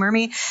please humor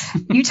me.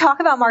 You talk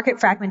about market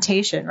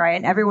fragmentation, right?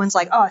 And everyone's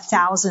like,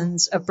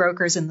 thousands of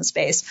brokers in the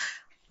space.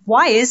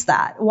 Why is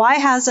that? Why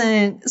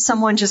hasn't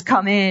someone just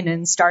come in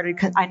and started?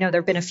 I know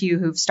there have been a few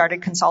who've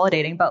started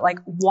consolidating, but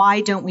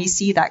why don't we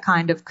see that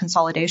kind of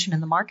consolidation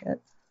in the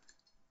market?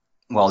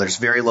 Well, there's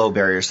very low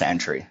barriers to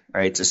entry,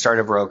 right? To start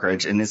a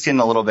brokerage, and it's getting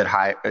a little bit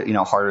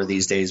harder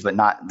these days, but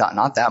not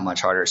that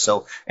much harder.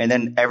 So, and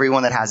then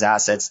everyone that has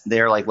assets,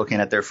 they're looking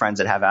at their friends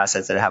that have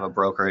assets that have a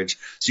brokerage.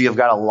 So you've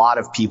got a lot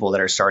of people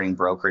that are starting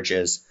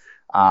brokerages.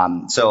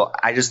 So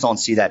I just don't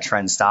see that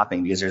trend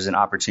stopping because there's an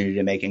opportunity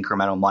to make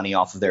incremental money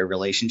off of their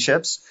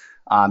relationships.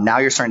 Now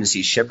you're starting to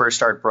see shippers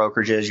start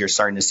brokerages. You're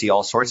starting to see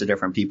all sorts of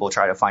different people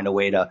try to find a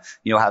way to,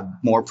 have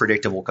more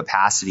predictable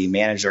capacity,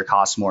 manage their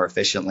costs more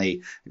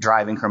efficiently,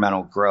 drive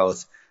incremental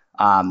growth.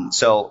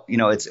 So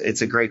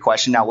it's a great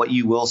question. Now, what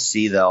you will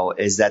see, though,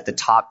 is that the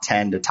top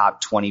 10 to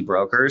top 20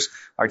 brokers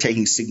are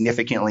taking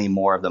significantly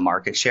more of the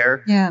market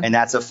share. Yeah. And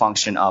that's a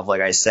function of,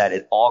 like I said,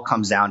 it all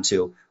comes down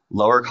to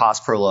lower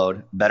cost per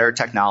load, better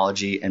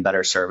technology, and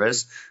better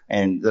service.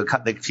 And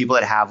the people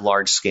that have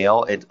large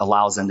scale, it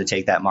allows them to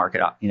take that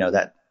market up,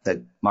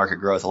 that market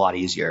growth a lot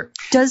easier.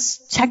 Does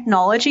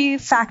technology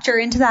factor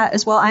into that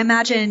as well? I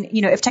imagine,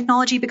 if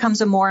technology becomes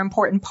a more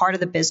important part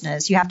of the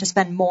business, you have to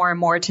spend more and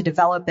more to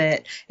develop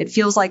it. It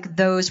feels like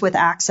those with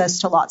access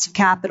to lots of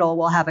capital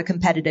will have a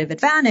competitive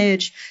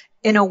advantage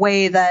in a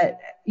way that,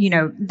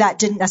 that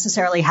didn't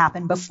necessarily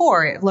happen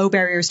before. Low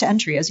barriers to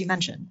entry, as you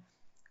mentioned.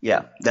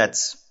 Yeah,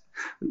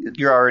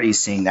 you're already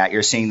seeing that.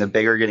 You're seeing the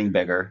bigger getting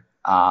bigger.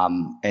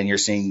 And you're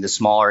seeing the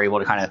smaller able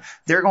to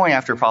they're going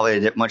after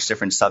probably a much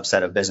different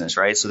subset of business,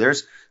 right? So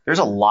there's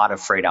a lot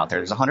of freight out there.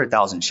 There's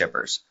 100,000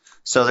 shippers.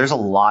 So there's a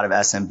lot of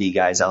SMB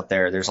guys out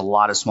there. There's a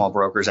lot of small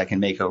brokers that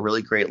can make a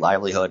really great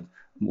livelihood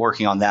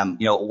working on them.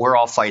 We're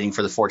all fighting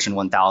for the Fortune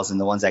 1000,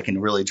 the ones that can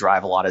really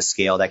drive a lot of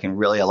scale, that can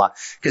really allow,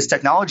 because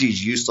technology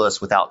is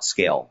useless without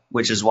scale,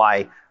 which is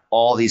why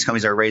all these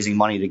companies are raising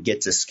money to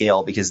get to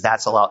scale, because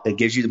it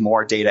gives you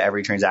more data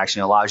every transaction.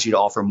 It allows you to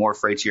offer more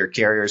freight to your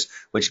carriers,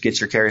 which gets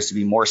your carriers to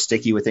be more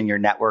sticky within your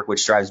network,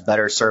 which drives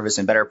better service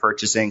and better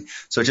purchasing.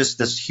 So just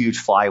this huge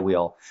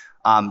flywheel.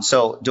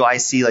 So do I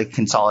see like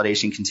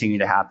consolidation continue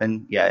to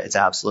happen? Yeah, it's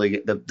absolutely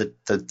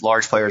the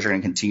large players are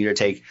going to continue to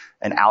take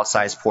an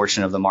outsized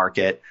portion of the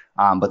market.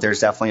 But there's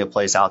definitely a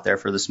place out there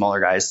for the smaller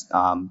guys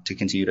to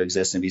continue to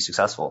exist and be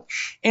successful.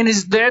 And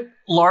is that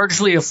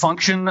largely a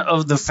function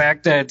of the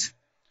fact that,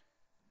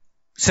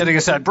 setting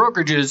aside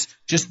brokerages,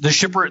 just the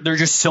shipper, there's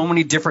just so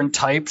many different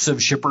types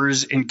of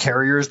shippers and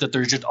carriers that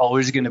there's just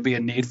always going to be a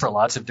need for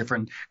lots of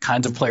different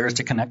kinds of players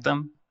to connect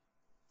them?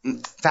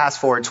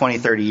 Fast forward 20,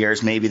 30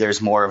 years, maybe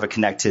there's more of a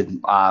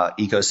connected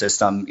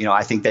ecosystem.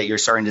 I think that you're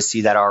starting to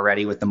see that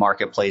already with the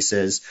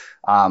marketplaces.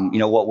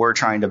 What we're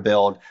trying to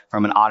build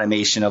from an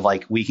automation of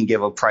like, we can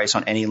give a price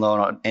on any loan,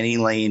 on any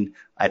lane,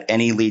 at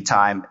any lead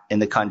time in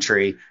the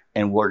country,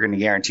 and we're going to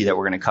guarantee that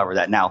we're going to cover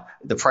that. Now,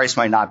 the price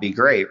might not be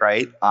great,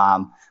 right?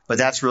 But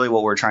that's really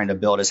what we're trying to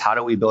build, is how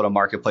do we build a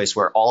marketplace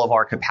where all of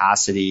our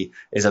capacity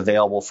is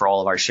available for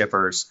all of our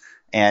shippers?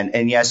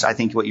 And yes, I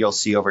think what you'll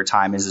see over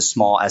time is the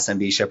small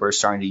SMB shippers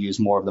starting to use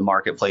more of the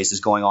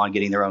marketplaces, going on,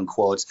 getting their own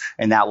quotes.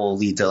 And that will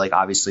lead to like,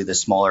 obviously the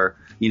smaller,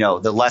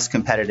 the less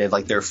competitive,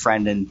 like their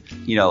friend and,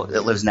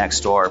 that lives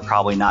next door,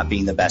 probably not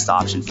being the best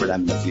option for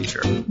them in the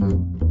future.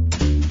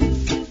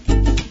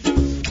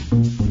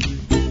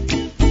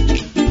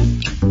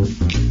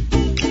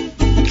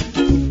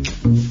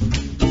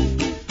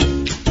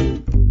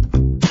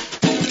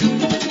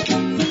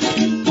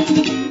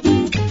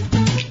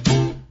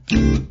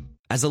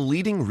 As a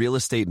leading real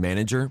estate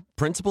manager,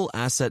 Principal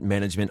Asset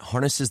Management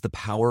harnesses the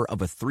power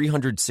of a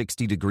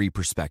 360-degree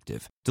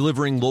perspective,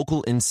 delivering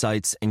local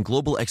insights and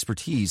global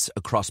expertise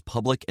across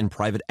public and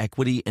private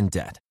equity and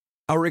debt.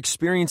 Our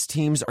experienced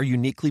teams are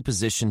uniquely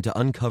positioned to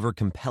uncover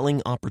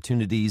compelling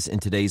opportunities in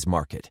today's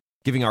market,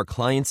 giving our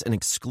clients an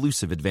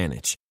exclusive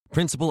advantage.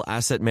 Principal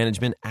Asset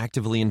Management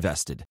actively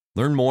invested.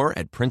 Learn more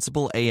at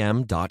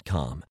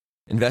principalam.com.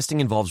 Investing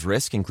involves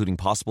risk, including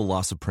possible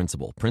loss of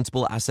principal.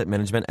 Principal Asset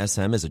Management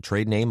SM is a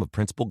trade name of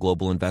Principal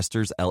Global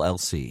Investors,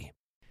 LLC.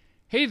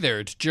 Hey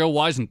there, it's Joe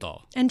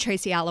Weisenthal. And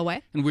Tracy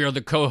Alloway. And we are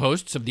the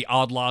co-hosts of the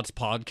Odd Lots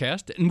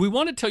podcast. And we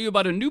want to tell you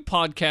about a new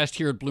podcast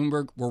here at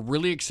Bloomberg we're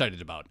really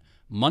excited about.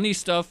 Money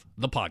Stuff,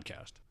 the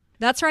podcast.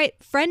 That's right.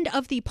 Friend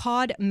of the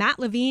pod, Matt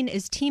Levine,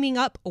 is teaming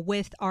up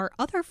with our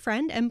other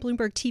friend and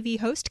Bloomberg TV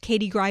host,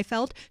 Katie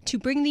Greifeld, to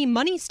bring the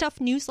Money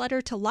Stuff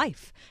newsletter to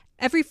life.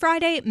 Every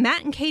Friday,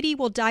 Matt and Katie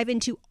will dive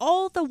into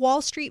all the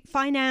Wall Street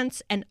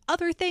finance and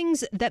other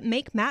things that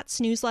make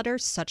Matt's newsletter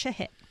such a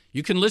hit.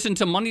 You can listen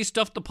to Money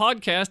Stuff, the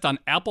podcast on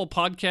Apple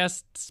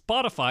Podcasts,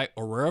 Spotify,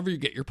 or wherever you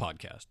get your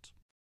podcasts.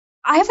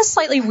 I have a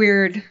slightly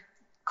weird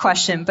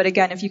question, but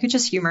again, if you could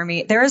just humor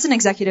me. There is an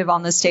executive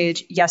on the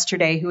stage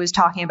yesterday who was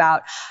talking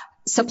about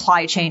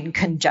supply chain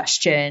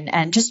congestion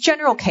and just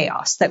general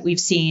chaos that we've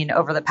seen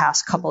over the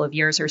past couple of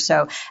years or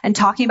so, and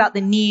talking about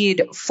the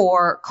need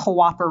for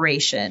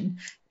cooperation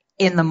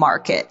in the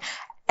market.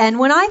 And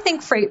when I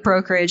think freight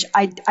brokerage,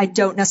 I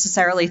don't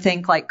necessarily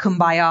think like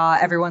kumbaya,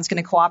 everyone's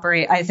going to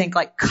cooperate. I think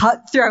like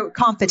cutthroat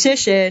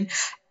competition,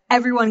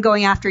 everyone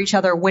going after each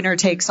other, winner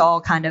takes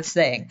all kind of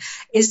thing.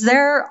 Is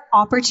there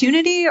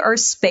opportunity or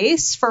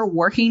space for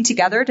working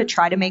together to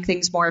try to make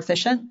things more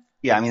efficient?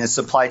 Yeah, I mean, the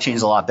supply chain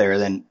is a lot bigger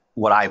than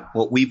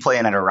what we play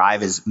in at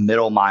Arrive is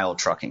middle mile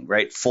trucking,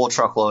 right? Full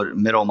truckload,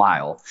 middle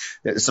mile.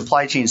 The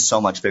supply chain is so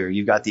much bigger.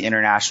 You've got the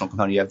international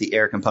component, you have the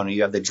air component,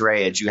 you have the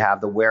drayage, you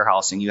have the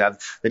warehousing, you have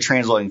the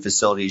transloading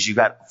facilities, you've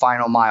got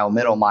final mile,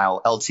 middle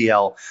mile,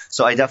 LTL.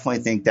 So I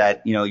definitely think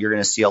that, you're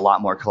going to see a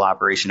lot more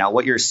collaboration. Now,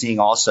 what you're seeing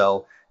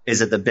also is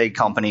that the big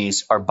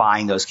companies are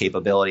buying those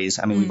capabilities.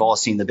 I mean, we've all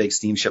seen the big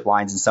steamship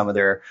lines and some of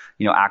their,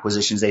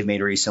 acquisitions they've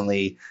made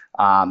recently.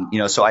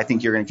 So I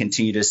think you're going to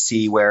continue to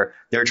see where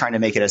they're trying to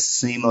make it a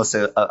seamless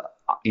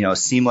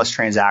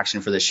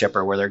transaction for the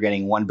shipper, where they're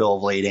getting one bill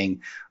of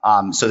lading.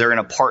 So they're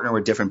going to partner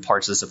with different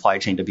parts of the supply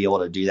chain to be able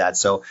to do that.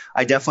 So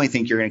I definitely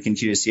think you're going to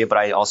continue to see it, but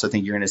I also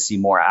think you're going to see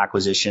more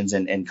acquisitions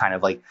and kind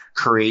of like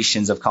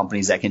creations of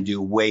companies that can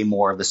do way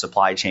more of the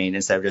supply chain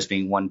instead of just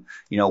being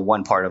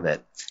one part of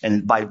it.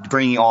 And by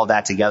bringing all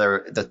that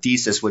together, the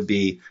thesis would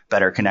be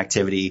better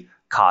connectivity,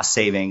 cost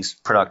savings,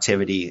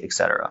 productivity, et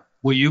cetera.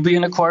 Will you be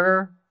an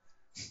acquirer?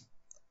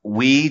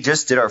 We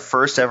just did our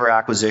first ever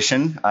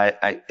acquisition.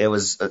 It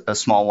was a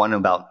small one,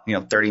 about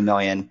 $30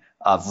 million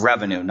of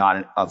revenue,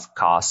 not of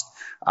cost.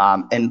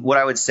 And what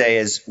I would say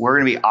is we're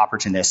going to be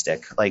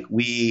opportunistic. Like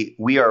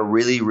we are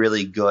really,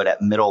 really good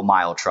at middle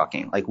mile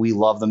trucking. Like we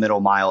love the middle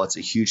mile. It's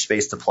a huge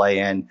space to play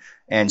in.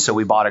 And so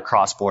we bought a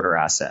cross-border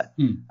asset.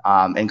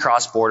 And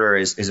cross-border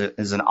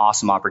is an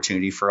awesome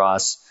opportunity for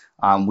us.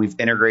 We've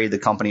integrated the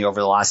company over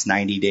the last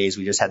 90 days.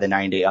 We just had the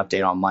 90-day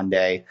update on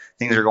Monday.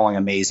 Things are going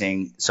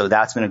amazing. So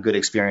that's been a good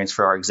experience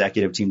for our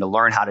executive team to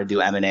learn how to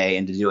do M&A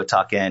and to do a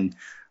tuck-in.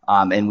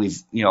 And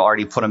we've,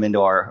 already put them into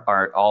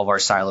all of our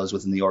silos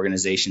within the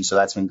organization. So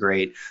that's been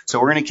great.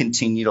 So we're going to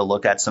continue to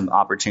look at some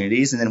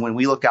opportunities. And then when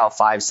we look out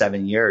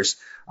 5-7 years,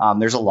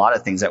 there's a lot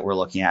of things that we're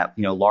looking at,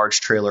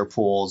 large trailer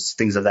pools,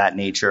 things of that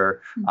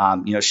nature.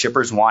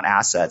 Shippers want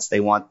assets. They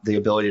want the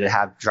ability to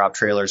have drop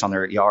trailers on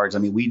their yards. I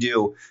mean, we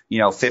do,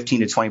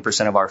 15 to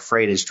 20% of our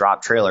freight is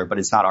drop trailer, but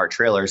it's not our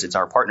trailers. It's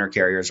our partner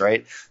carriers,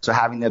 right? So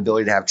having the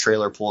ability to have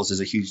trailer pools is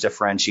a huge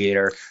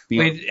differentiator.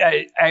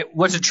 Wait,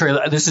 what's a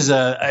trailer? This is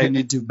I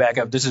need to back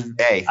up. This is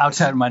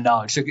outside of my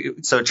knowledge.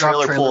 So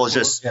trailer pool is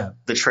just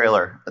the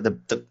trailer,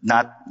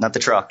 not the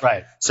truck.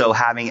 Right. So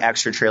having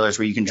extra trailers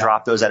where you can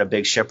drop those at a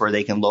big shipper,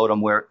 they can load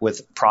them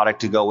with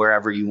product to go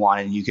wherever you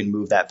want, and you can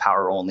move that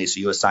power only. So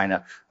you assign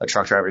a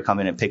truck driver to come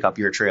in and pick up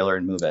your trailer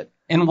and move it.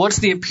 And what's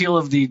the appeal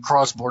of the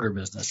cross-border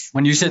business?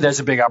 When you said that's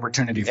a big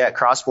opportunity. Yeah,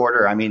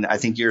 cross-border. I mean, I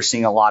think you're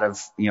seeing a lot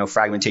of,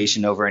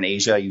 fragmentation over in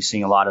Asia. You're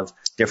seeing a lot of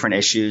different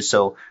issues.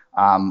 So,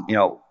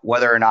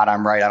 whether or not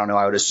I'm right, I don't know.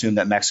 I would assume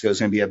that Mexico is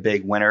going to be a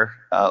big winner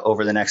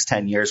over the next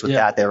 10 years with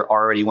that. They're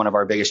already one of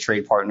our biggest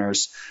trade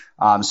partners.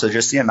 So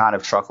just the amount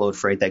of truckload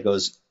freight that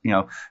goes,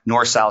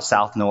 north, south,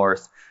 south,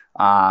 north,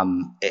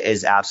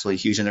 is absolutely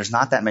huge. And there's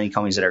not that many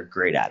companies that are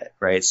great at it,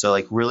 right? So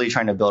like really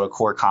trying to build a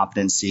core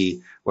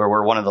competency where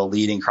we're one of the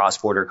leading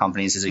cross-border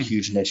companies is a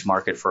huge niche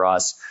market for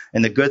us.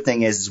 And the good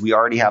thing is we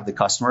already have the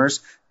customers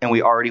and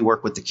we already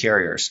work with the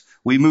carriers.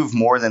 We move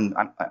more than,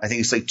 I think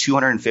it's like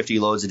 250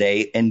 loads a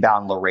day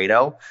inbound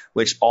Laredo,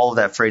 which all of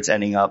that freight's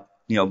ending up,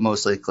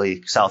 most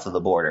likely south of the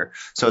border.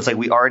 So it's like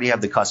we already have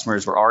the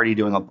customers. We're already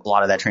doing a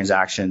lot of that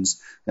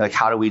transactions. Like,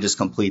 how do we just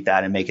complete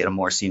that and make it a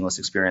more seamless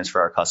experience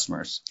for our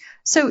customers?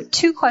 So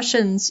 2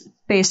 questions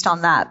based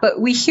on that. But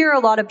we hear a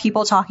lot of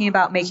people talking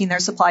about making their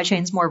supply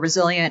chains more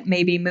resilient,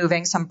 maybe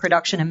moving some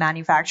production and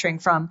manufacturing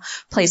from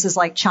places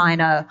like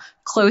China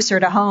closer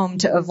to home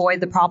to avoid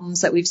the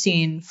problems that we've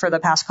seen for the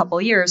past couple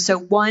of years. So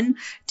 1,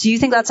 do you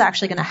think that's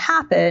actually going to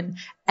happen?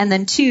 And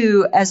then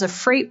 2, as a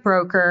freight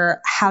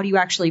broker, how do you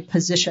actually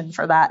position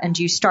for that? And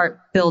do you start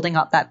building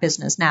up that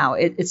business now?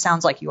 It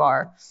sounds like you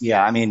are.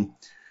 Yeah, I mean,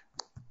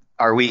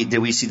 did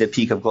we see the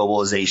peak of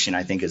globalization,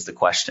 I think is the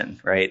question,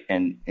 right?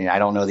 And I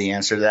don't know the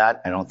answer to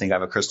that. I don't think I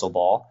have a crystal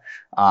ball.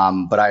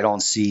 But I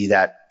don't see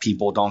that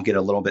people don't get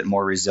a little bit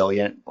more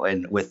resilient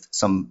with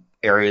some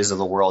areas of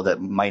the world that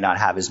might not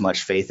have as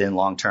much faith in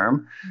long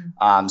term.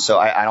 So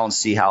I don't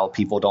see how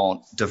people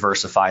don't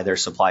diversify their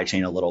supply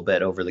chain a little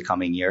bit over the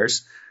coming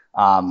years.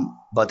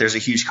 But there's a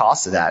huge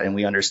cost to that. And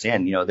we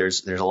understand,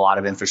 there's a lot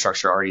of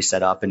infrastructure already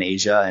set up in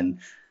Asia, and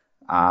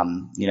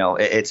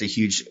it's a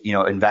huge,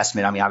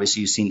 investment. I mean,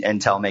 obviously you've seen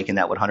Intel making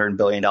that $100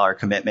 billion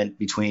commitment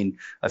between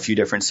a few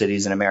different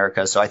cities in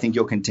America. So I think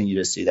you'll continue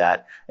to see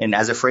that. And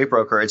as a freight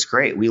broker, it's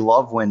great. We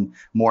love when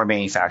more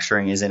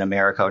manufacturing is in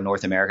America or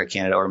North America,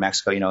 Canada or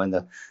Mexico, in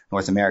the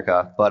North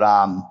America. But,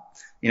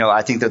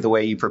 I think that the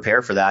way you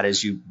prepare for that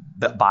is you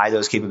buy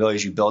those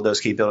capabilities, you build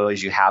those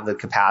capabilities, you have the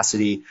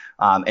capacity.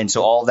 And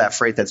so all of that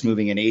freight that's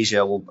moving in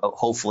Asia will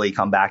hopefully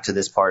come back to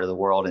this part of the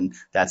world. And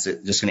that's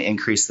just going to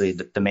increase the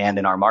demand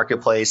in our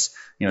marketplace.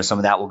 Some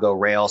of that will go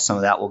rail, some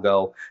of that will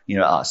go,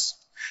 us.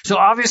 So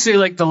obviously,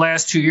 like the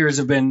last 2 years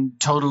have been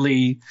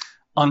totally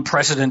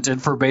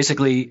unprecedented for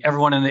basically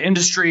everyone in the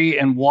industry.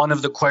 And one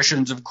of the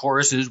questions, of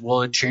course, is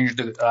will it change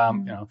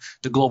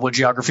the global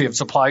geography of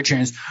supply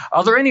chains?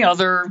 Are there any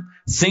other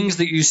things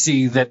that you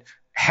see that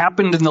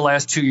happened in the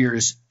last 2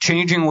 years,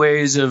 changing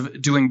ways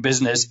of doing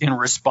business in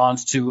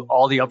response to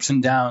all the ups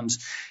and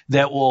downs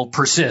that will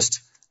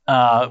persist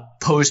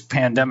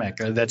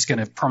post-pandemic, or that's going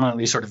to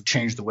permanently sort of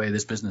change the way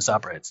this business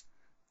operates?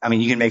 I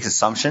mean, you can make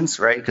assumptions,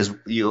 right? Because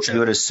you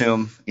would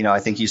assume, I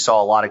think you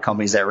saw a lot of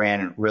companies that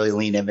ran really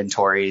lean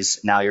inventories.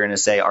 Now you're going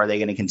to say, are they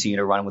going to continue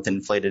to run with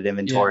inflated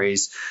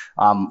inventories?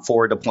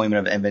 Forward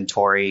deployment of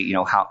inventory,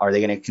 how are they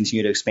going to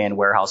continue to expand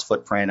warehouse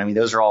footprint? I mean,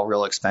 those are all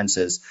real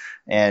expenses.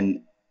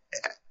 And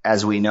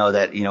as we know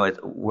that,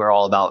 we're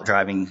all about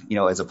driving,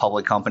 as a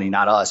public company,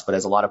 not us, but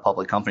as a lot of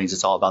public companies,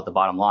 it's all about the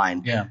bottom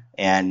line. Yeah.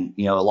 And,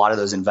 a lot of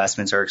those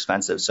investments are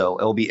expensive. So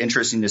it will be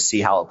interesting to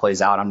see how it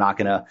plays out. I'm not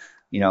going to,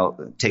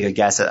 take a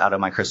guess out of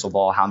my crystal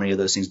ball how many of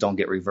those things don't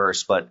get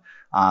reversed, but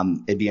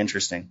it'd be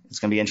interesting. It's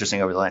going to be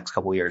interesting over the next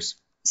couple of years.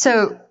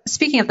 So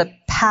speaking of the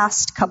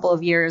past couple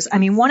of years, I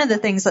mean, one of the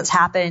things that's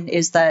happened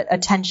is that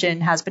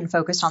attention has been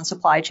focused on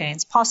supply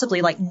chains,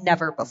 possibly like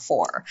never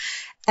before.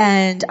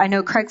 And I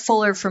know Craig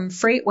Fuller from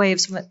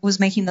FreightWaves was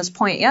making this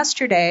point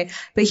yesterday,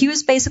 but he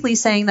was basically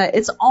saying that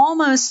it's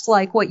almost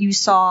like what you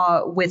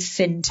saw with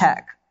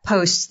fintech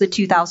post the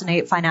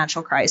 2008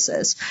 financial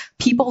crisis.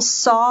 People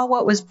saw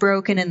what was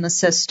broken in the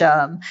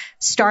system,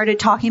 started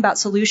talking about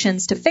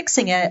solutions to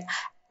fixing it,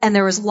 and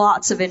there was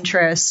lots of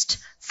interest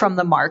from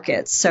the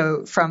markets.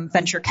 So from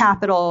venture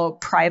capital,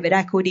 private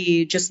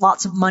equity, just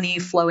lots of money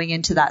flowing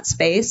into that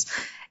space.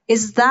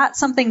 Is that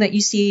something that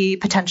you see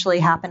potentially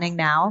happening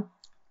now?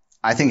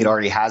 I think it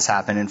already has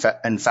happened.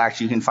 In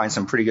fact, you can find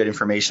some pretty good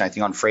information, I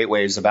think, on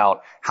FreightWaves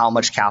about how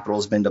much capital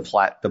has been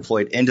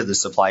deployed into the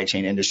supply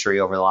chain industry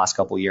over the last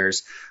couple of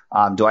years.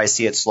 Do I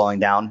see it slowing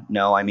down?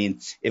 No. I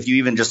mean, if you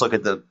even just look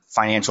at the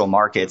financial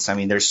markets, I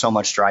mean, there's so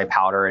much dry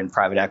powder in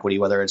private equity,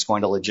 whether it's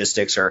going to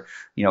logistics or,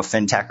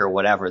 fintech or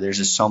whatever. There's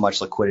just so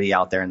much liquidity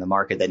out there in the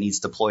market that needs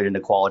deployed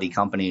into quality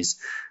companies.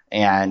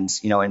 And,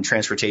 in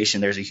transportation,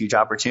 there's a huge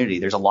opportunity.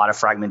 There's a lot of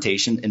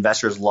fragmentation.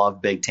 Investors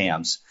love big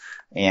TAMs.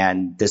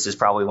 And this is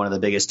probably one of the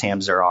biggest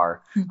TAMs there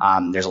are.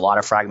 There's a lot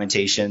of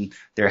fragmentation.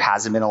 There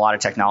hasn't been a lot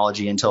of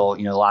technology until,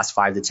 the last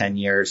 5 to 10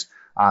 years.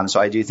 So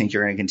I do think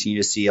you're going to continue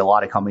to see a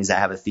lot of companies that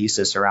have a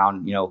thesis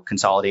around,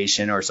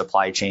 consolidation or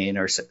supply chain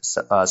or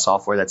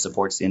software that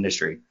supports the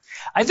industry.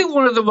 I think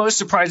one of the most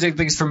surprising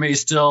things for me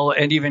still,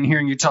 and even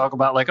hearing you talk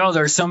about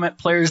there's some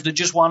players that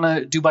just want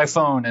to do by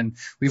phone. And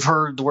we've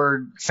heard the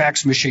word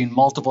fax machine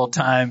multiple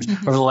times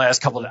over the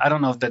last couple of, I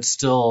don't know if that's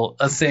still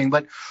a thing,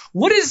 but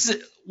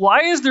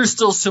why is there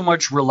still so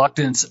much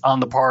reluctance on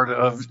the part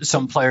of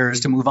some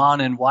players to move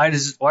on? And why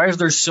is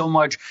there so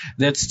much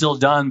that's still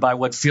done by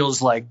what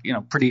feels like,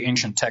 pretty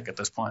ancient tech at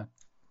this point?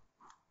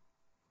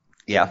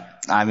 Yeah,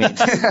 I mean,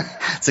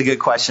 it's a good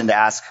question to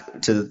ask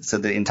to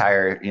the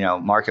entire,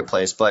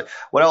 marketplace. But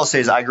what I will say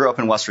is I grew up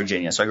in West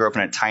Virginia. So I grew up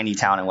in a tiny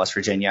town in West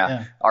Virginia.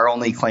 Yeah. Our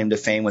only claim to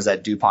fame was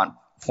that DuPont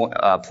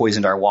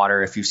poisoned our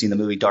water. If you've seen the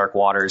movie Dark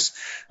Waters,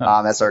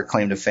 that's our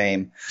claim to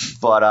fame.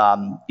 But,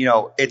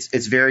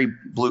 it's very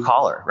blue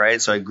collar, right?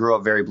 So I grew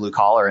up very blue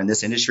collar, and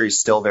this industry is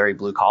still very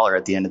blue collar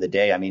at the end of the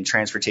day. I mean,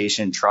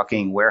 transportation,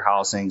 trucking,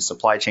 warehousing,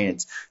 supply chain,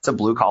 it's a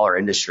blue collar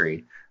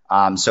industry.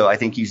 So I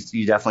think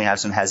you definitely have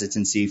some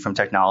hesitancy from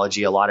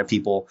technology. A lot of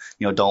people,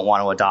 don't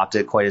want to adopt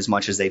it quite as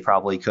much as they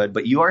probably could,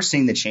 but you are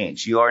seeing the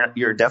change.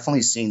 You're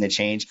definitely seeing the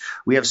change.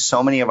 We have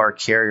so many of our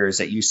carriers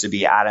that used to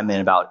be adamant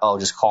about,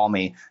 just call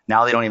me.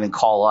 Now they don't even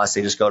call us.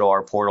 They just go to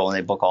our portal and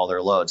they book all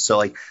their loads.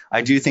 So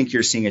I do think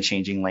you're seeing a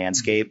changing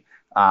landscape.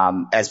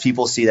 As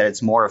people see that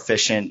it's more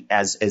efficient,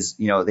 as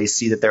they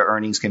see that their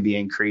earnings can be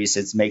increased,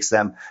 it makes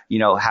them,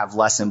 have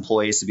less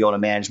employees to be able to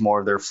manage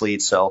more of their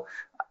fleet. So,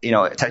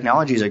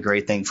 technology is a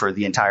great thing for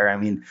the entire,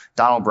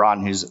 Donald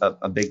Broughton, who's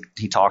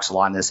he talks a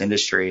lot in this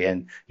industry,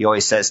 and he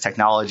always says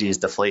technology is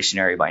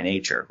deflationary by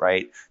nature,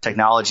 right?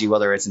 Technology,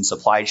 whether it's in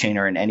supply chain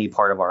or in any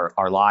part of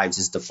our lives,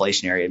 is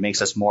deflationary. It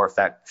makes us more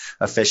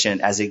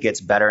efficient. As it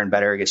gets better and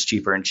better, it gets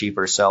cheaper and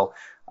cheaper. So,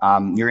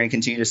 you're going to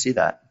continue to see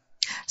that.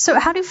 So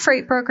how do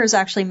freight brokers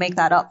actually make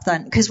that up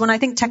then? Because when I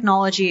think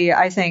technology,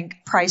 I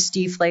think price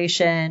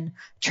deflation,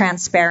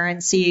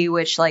 transparency,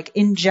 which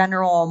in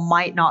general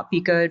might not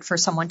be good for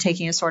someone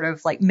taking a sort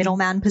of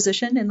middleman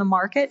position in the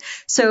market.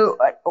 So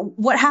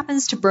what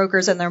happens to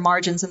brokers and their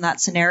margins in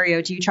that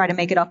scenario? Do you try to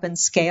make it up in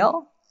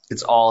scale?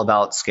 It's all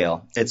about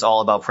scale. It's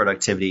all about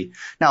productivity.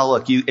 Now,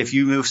 look, if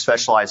you move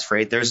specialized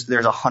freight, there's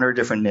 100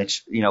 different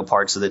niche,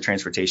 parts of the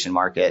transportation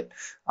market.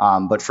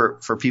 But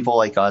for people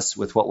like us,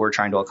 with what we're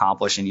trying to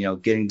accomplish and,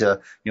 getting to,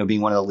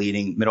 being one of the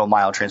leading middle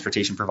mile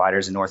transportation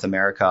providers in North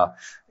America,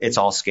 it's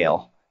all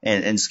scale.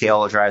 And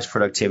scale drives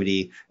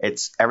productivity.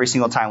 It's every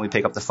single time we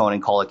pick up the phone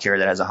and call a carrier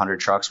that has 100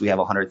 trucks, we have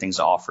 100 things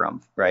to offer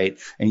them, right?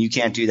 And you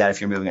can't do that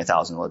if you're moving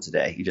 1,000 loads a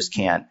day. You just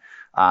can't.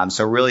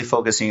 So really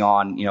focusing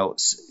on,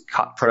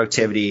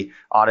 productivity,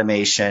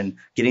 automation,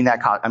 getting that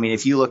cost.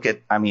 If you look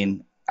at,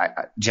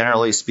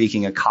 generally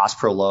speaking, a cost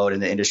per load in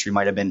the industry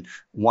might have been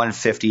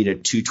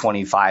 $150 to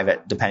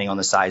 $225 depending on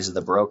the size of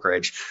the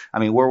brokerage.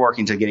 We're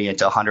working to getting it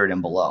to 100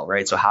 and below,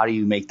 right? So how do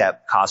you make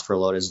that cost per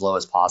load as low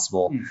as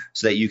possible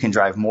so that you can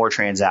drive more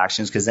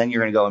transactions? Because then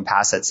you're going to go and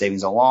pass that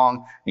savings along,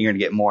 and you're going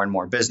to get more and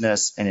more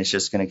business, and it's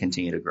just going to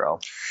continue to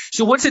grow.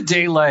 So what's a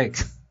day like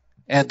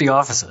at the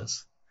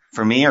offices?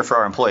 For me or for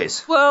our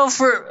employees? Well,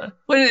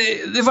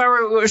 if I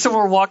were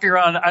somewhere walking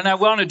around, and I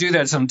want to do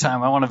that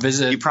sometime, I want to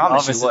visit. You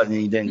promised you would, and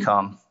you didn't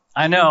come.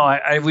 I know.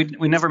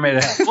 We never made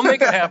it happen. We'll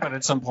make it happen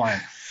at some point.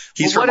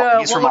 He's from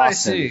Austin. I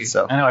see?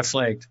 So. I know I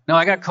flaked. No,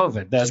 I got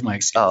COVID. That's my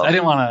excuse. I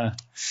didn't want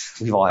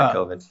to. We've all had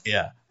COVID.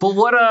 Yeah. But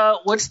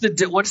what's the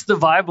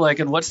vibe like,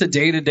 and what's the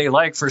day-to-day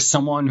like for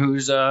someone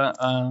who's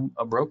a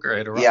broker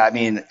at Aurora?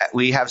 Yeah,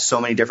 we have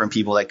so many different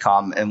people that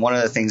come, and one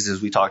of the things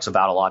is we talked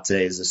about a lot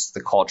today is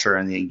the culture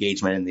and the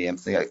engagement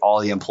and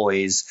all the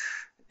employees.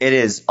 It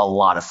is a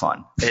lot of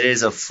fun. It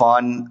is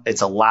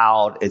it's a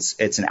loud,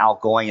 it's an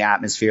outgoing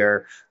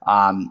atmosphere.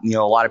 A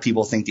lot of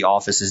people think the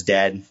office is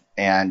dead,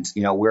 and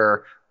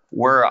we're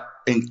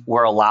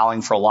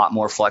allowing for a lot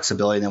more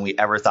flexibility than we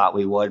ever thought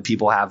we would.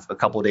 People have a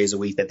couple of days a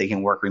week that they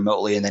can work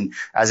remotely, and then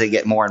as they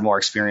get more and more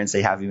experience,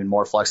 they have even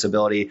more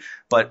flexibility.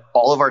 But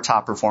all of our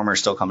top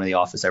performers still come to the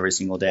office every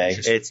single day.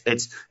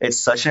 It's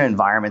such an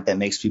environment that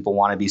makes people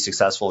want to be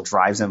successful,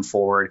 drives them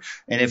forward.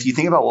 And if you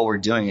think about what we're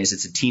doing,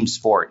 it's a team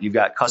sport. You've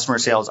got customer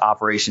sales,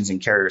 operations,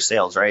 and carrier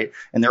sales, right?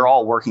 And they're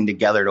all working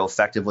together to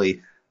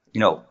effectively,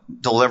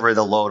 deliver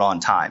the load on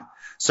time.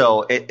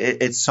 So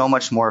it's so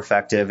much more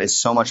effective. It's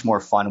so much more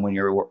fun when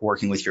you're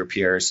working with your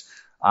peers.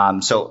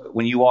 So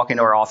when you walk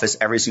into our office,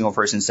 every single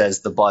person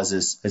says the buzz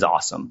is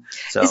awesome.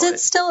 So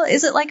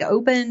is it like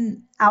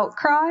open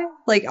outcry?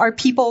 Like, are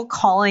people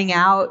calling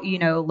out,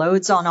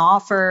 loads on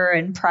offer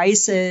and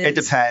prices? It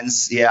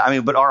depends. Yeah.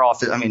 But our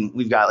office,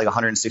 we've got like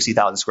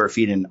 160,000 square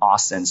feet in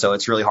Austin. So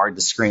it's really hard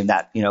to scream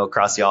that,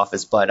 across the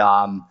office. But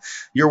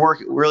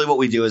really what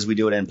we do is we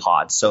do it in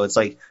pods. So it's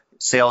like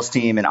sales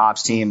team and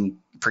ops team,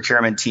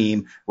 procurement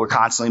team. We're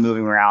constantly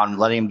moving around,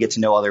 letting them get to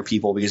know other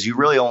people, because you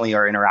really only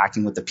are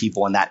interacting with the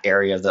people in that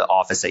area of the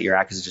office that you're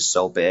at, because it's just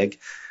so big.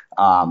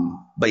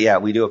 But yeah,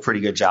 we do a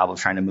pretty good job of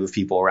trying to move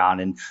people around.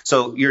 And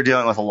so you're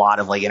dealing with a lot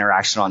of like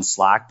interaction on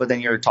Slack, but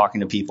then you're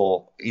talking to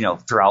people,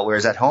 throughout,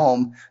 whereas at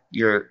home,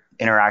 your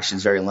interaction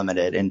is very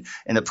limited. And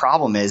the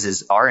problem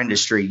is our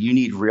industry, you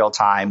need real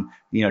time,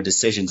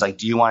 decisions like,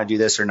 do you want to do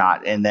this or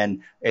not? And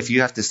then if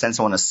you have to send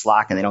someone a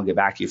Slack and they don't get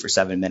back to you for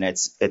 7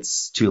 minutes,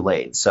 it's too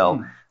late.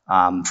 So,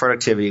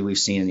 productivity we've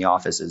seen in the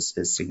office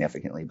is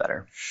significantly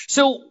better.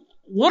 So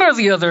what are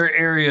the other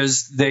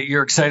areas that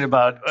you're excited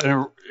about?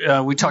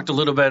 We talked a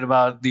little bit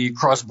about the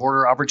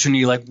cross-border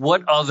opportunity. Like,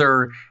 what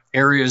other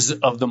areas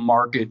of the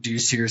market do you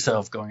see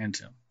yourself going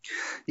into?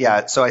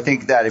 Yeah, so I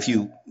think that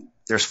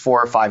there's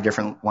 4 or 5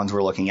 different ones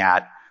we're looking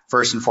at.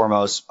 First and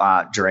foremost,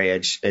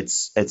 drayage.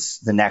 It's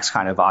the next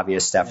kind of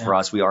obvious step for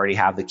us. We already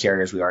have the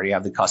carriers. We already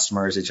have the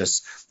customers. It's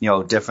just,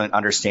 different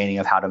understanding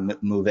of how to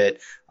move it.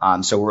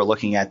 So we're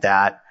looking at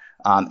that.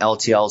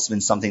 LTL has been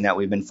something that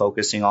we've been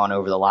focusing on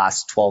over the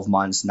last 12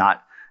 months.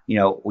 Not,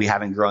 we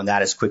haven't grown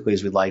that as quickly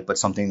as we'd like, but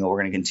something that we're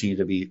going to continue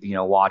to be,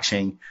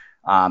 watching.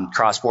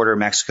 Cross-border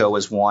Mexico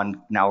was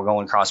one. Now we're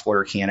going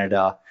cross-border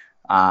Canada.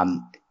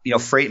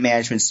 Freight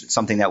management is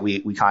something that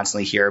we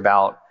constantly hear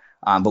about.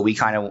 But we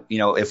kind of,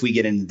 if we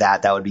get into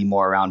that would be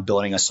more around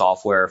building a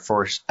software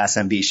for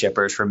SMB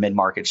shippers, for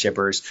mid-market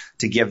shippers,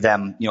 to give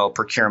them, a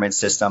procurement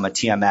system, a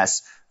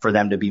TMS, for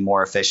them to be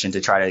more efficient,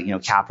 to try to,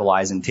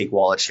 capitalize and take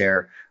wallet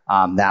share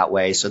that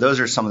way. So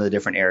those are some of the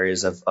different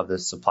areas of the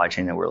supply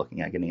chain that we're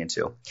looking at getting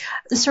into.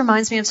 This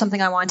reminds me of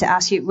something I wanted to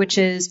ask you, which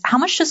is, how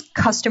much does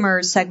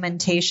customer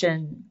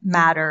segmentation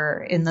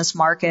matter in this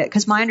market?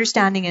 Because my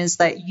understanding is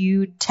that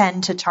you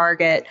tend to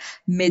target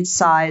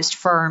mid-sized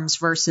firms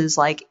versus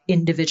like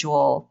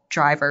individual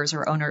drivers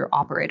or owner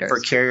operators.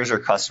 For carriers or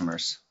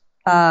customers?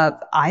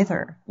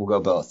 Either. We'll go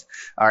both.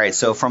 All right.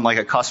 So from like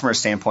a customer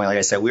standpoint, like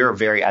I said, we are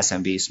very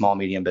SMB, small,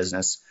 medium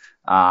business.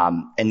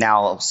 And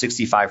now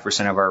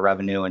 65% of our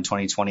revenue in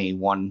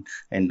 2021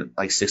 and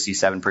like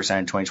 67% in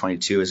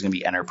 2022 is going to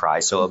be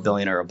enterprise. So $1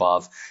 billion or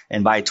above.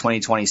 And by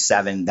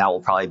 2027, that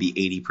will probably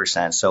be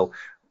 80%. So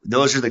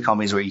those are the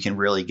companies where you can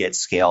really get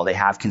scale. They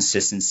have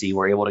consistency.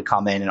 We're able to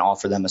come in and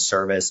offer them a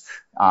service.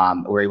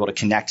 We're able to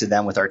connect to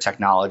them with our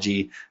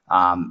technology.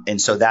 And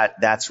so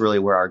that's really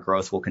where our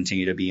growth will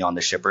continue to be on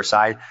the shipper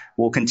side.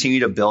 We'll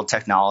continue to build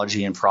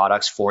technology and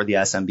products for the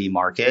SMB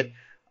market.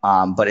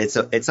 But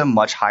it's a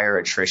much higher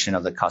attrition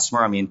of the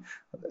customer.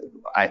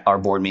 Our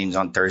board meeting's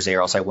on Thursday,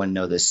 or else I wouldn't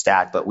know this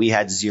stat, but we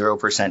had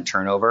 0%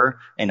 turnover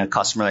in a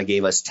customer that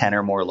gave us 10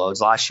 or more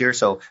loads last year.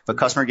 So if a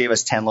customer gave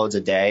us 10 loads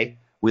a day,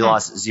 we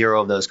lost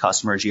 0 of those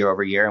customers year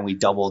over year, and we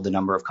doubled the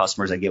number of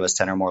customers that gave us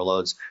 10 or more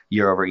loads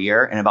year over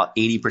year. And about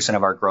 80%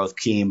 of our growth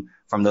came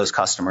from those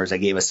customers that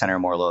gave us 10 or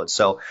more loads.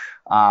 So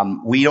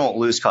we don't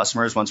lose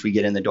customers once we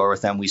get in the door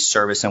with them. We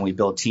service them, we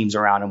build teams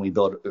around them, we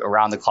build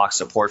around the clock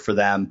support for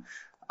them.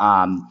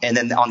 And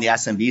then on the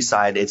SMB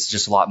side, it's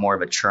just a lot more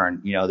of a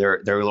churn.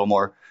 They're a little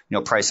more,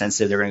 price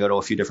sensitive. They're going to go to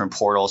a few different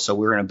portals. So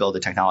we're going to build the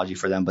technology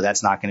for them, but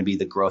that's not going to be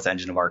the growth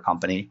engine of our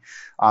company.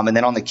 And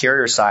then on the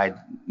carrier side,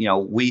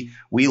 we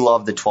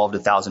love the 12 to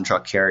 1,000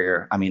 truck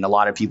carrier. A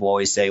lot of people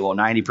always say, well,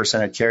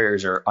 90% of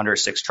carriers are under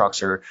 6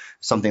 trucks or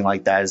something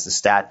like that is the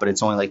stat, but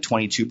it's only like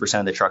 22%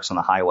 of the trucks on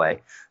the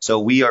highway. So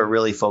we are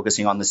really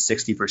focusing on the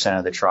 60%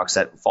 of the trucks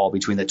that fall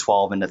between the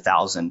 12 and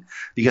 1,000,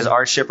 because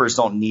our shippers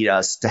don't need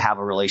us to have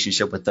a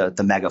relationship with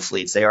the mega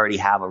fleets. They already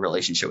have a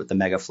relationship with the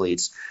mega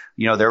fleets.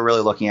 They're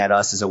really looking at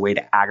us as a way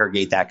to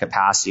aggregate that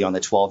capacity on the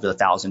 12 to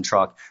 1,000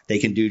 truck. They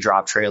can do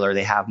drop trailer.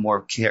 They have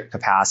more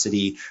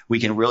capacity. We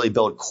can really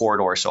build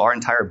corridors. So our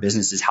entire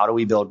business is, how do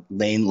we build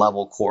lane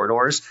level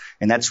corridors?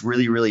 And that's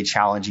really, really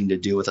challenging to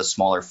do with a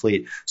smaller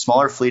fleet.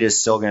 Smaller fleet is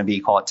still going to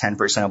be, call it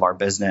 10% of our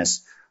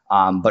business.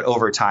 But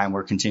over time,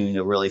 we're continuing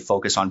to really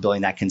focus on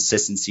building that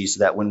consistency so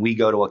that when we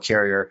go to a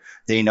carrier,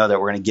 they know that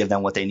we're going to give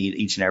them what they need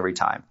each and every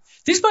time.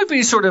 This might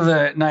be sort of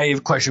a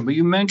naive question, but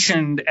you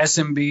mentioned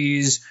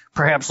SMBs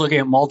perhaps looking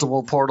at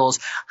multiple portals.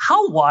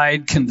 How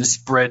wide can the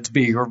spreads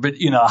be? Or,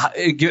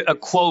 a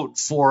quote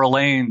for a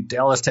lane,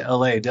 Dallas to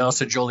LA, Dallas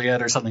to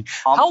Joliet or something.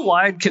 How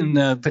wide can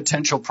the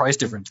potential price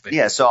difference be?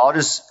 Yeah, so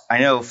I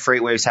know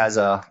FreightWaves has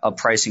a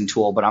pricing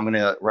tool, but I'm going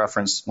to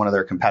reference one of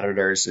their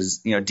competitors is,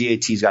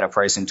 DAT's got a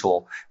pricing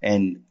tool.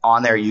 And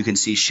on there, you can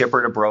see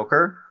shipper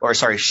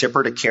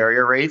to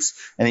carrier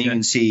rates. And then you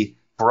can see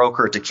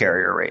broker to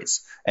carrier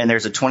rates. And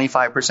there's a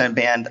 25%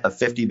 band, a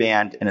 50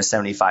 band, and a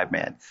 75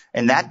 band.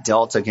 And that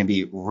delta can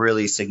be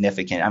really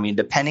significant.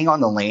 Depending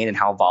on the lane and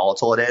how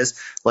volatile it is,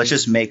 let's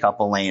just make up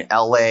a lane.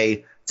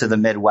 LA to the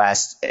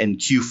Midwest in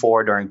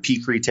Q4 during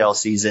peak retail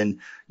season,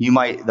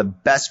 the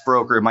best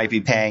broker might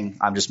be paying,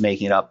 I'm just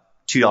making it up,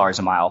 $2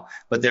 a mile,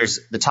 but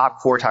there's the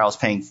top quartiles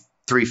paying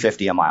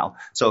 $3.50 a mile.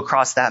 So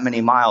across that many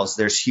miles,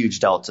 there's huge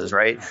deltas,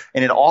 right?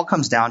 And it all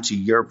comes down to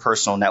your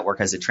personal network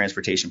as a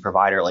transportation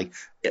provider. Like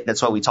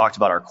that's why we talked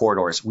about our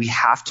corridors. We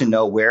have to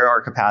know where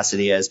our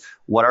capacity is,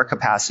 what our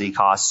capacity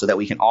costs, so that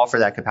we can offer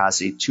that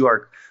capacity to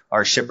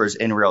our shippers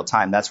in real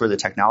time. That's where the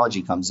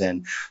technology comes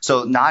in.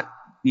 So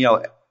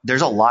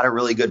there's a lot of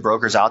really good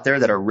brokers out there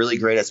that are really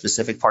great at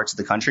specific parts of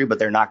the country, but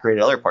they're not great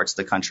at other parts of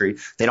the country.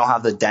 They don't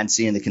have the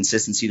density and the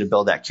consistency to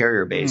build that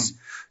carrier base.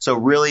 So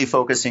really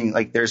focusing,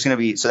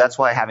 so that's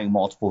why having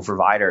multiple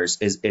providers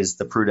is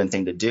the prudent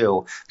thing to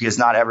do, because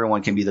not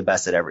everyone can be the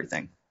best at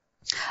everything.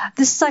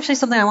 This is actually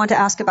something I want to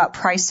ask about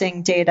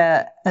pricing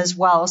data as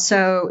well.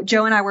 So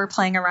Joe and I were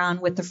playing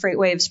around with the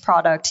FreightWaves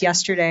product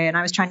yesterday, and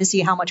I was trying to see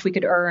how much we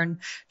could earn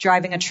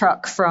driving a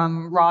truck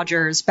from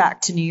Rogers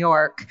back to New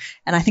York.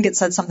 And I think it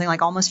said something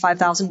like almost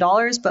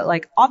 $5,000,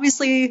 but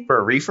obviously for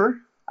a reefer,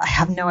 I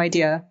have no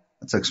idea.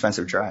 That's an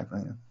expensive drive.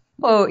 Right?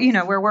 Well,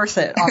 we're worth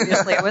it,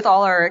 obviously, with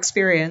all our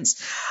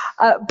experience.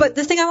 But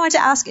the thing I wanted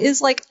to ask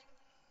is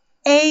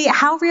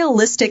how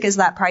realistic is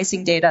that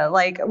pricing data?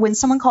 When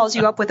someone calls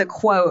you up with a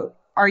quote,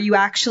 are you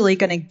actually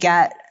going to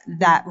get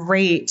that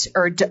rate,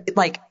 or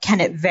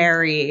can it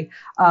vary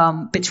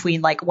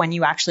between when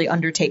you actually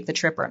undertake the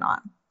trip or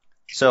not?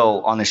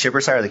 So on the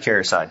shipper side or the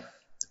carrier side?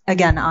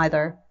 Again,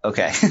 either.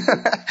 Okay.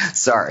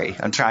 Sorry.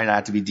 I'm trying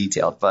not to be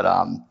detailed,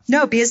 but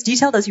no, be as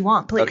detailed as you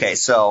want, please. Okay.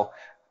 So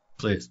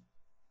please.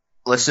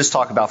 Let's just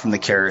talk about from the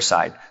carrier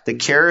side. The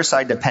carrier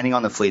side, depending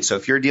on the fleet. So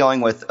if you're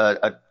dealing with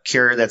a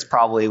carrier that's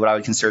probably what I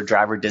would consider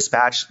driver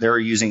dispatch, they're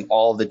using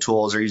all of the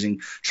tools. They're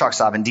using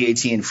Truckstop and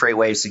DAT and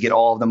FreightWaves to get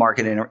all of the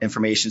market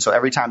information. So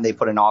every time they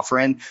put an offer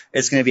in,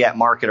 it's going to be at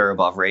market or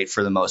above rate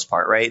for the most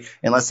part, right?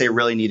 Unless they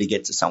really need to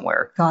get to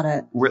somewhere. Got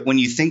it. When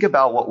you think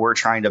about what we're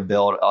trying to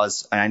build,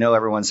 and I know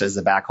everyone says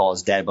the backhaul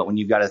is dead, but when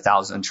you've got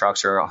 1,000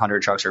 trucks or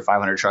 100 trucks or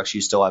 500 trucks,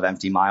 you still have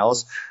empty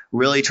miles.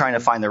 Really trying to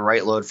find the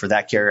right load for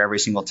that carrier every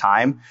single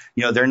time.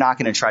 They're not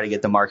going to try to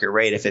get the market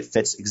rate if it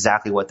fits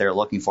exactly what they're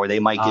looking for. They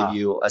might give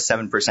you a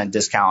 7%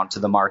 discount to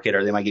the market,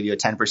 or they might give you a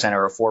 10%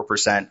 or a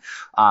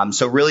 4%.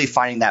 So really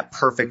finding that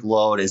perfect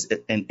load is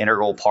an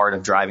integral part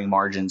of driving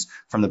margins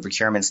from the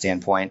procurement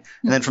standpoint.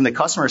 And then from the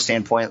customer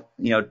standpoint,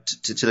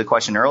 to the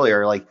question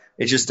earlier,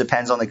 it just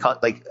depends on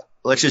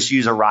let's just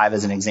use Arrive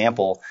as an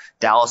example.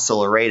 Dallas to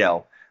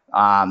Laredo.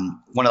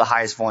 One of the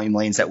highest volume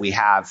lanes that we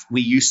have,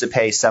 we used to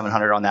pay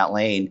 $700 on that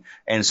lane.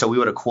 And so we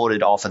would have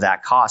quoted off of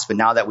that cost. But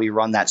now that we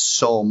run that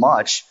so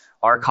much,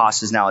 our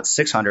cost is now at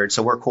 $600.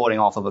 So we're quoting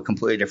off of a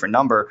completely different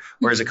number.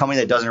 Whereas a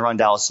company that doesn't run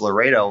Dallas to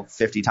Laredo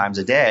 50 times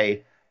a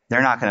day,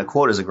 they're not going to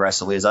quote as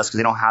aggressively as us because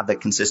they don't have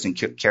that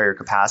consistent carrier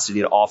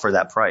capacity to offer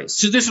that price.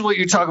 So this is what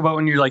you talk about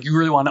when you're you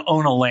really want to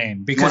own a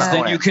lane, because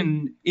then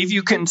if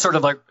you can sort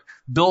of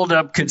build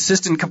up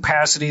consistent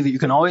capacity that you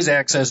can always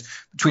access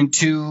between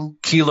two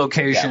key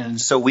locations. Yeah.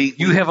 So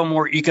you have a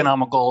more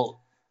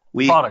economical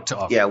product to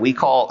offer.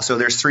 Yeah, so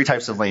there's three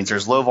types of lanes.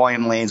 There's low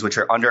volume lanes, which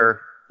are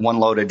under one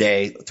load a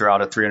day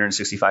throughout a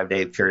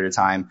 365-day period of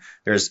time.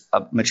 There's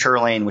a mature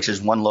lane, which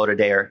is one load a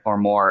day or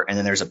more. And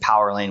then there's a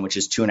power lane, which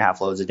is 2.5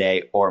 loads a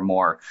day or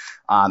more.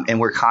 And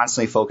we're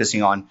constantly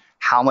focusing on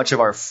how much of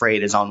our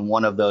freight is on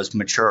one of those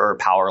mature or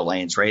power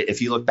lanes, right?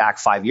 If you look back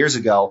 5 years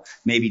ago,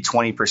 maybe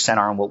 20%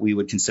 are on what we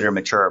would consider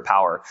mature or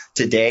power.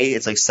 Today,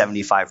 it's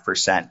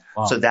 75%.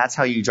 Wow. So that's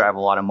how you drive a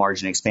lot of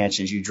margin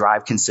expansions. You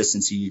drive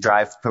consistency, you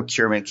drive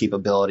procurement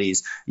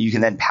capabilities. You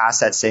can then pass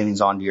that savings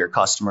on to your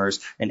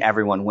customers, and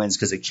everyone wins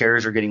because the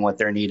carriers are getting what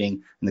they're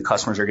needing and the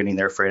customers are getting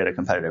their freight at a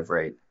competitive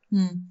rate.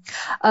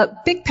 A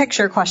big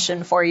picture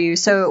question for you.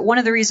 So one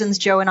of the reasons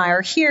Joe and I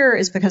are here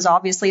is because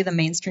obviously the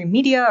mainstream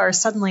media are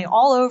suddenly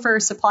all over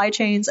supply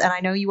chains. And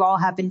I know you all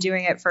have been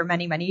doing it for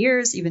many, many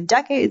years, even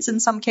decades in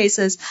some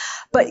cases.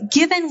 But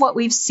given what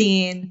we've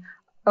seen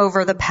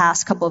over the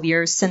past couple of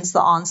years since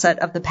the onset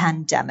of the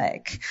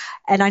pandemic,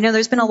 and I know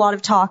there's been a lot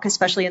of talk,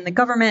 especially in the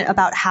government,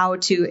 about how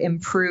to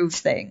improve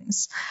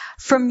things.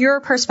 From your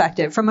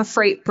perspective, from a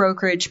freight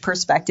brokerage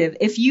perspective,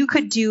 if you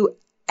could do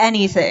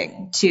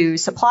anything to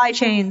supply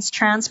chains,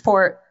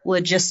 transport,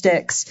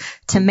 logistics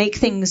to make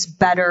things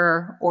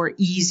better or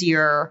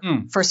easier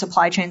for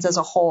supply chains as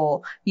a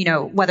whole,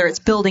 whether it's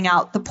building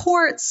out the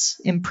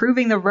ports,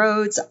 improving the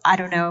roads, I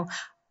don't know,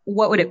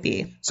 what would it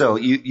be? So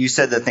you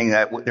said the thing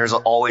that there's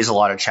always a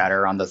lot of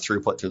chatter on the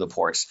throughput through the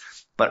ports.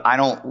 But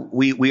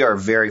we are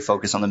very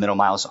focused on the middle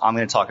mile. So I'm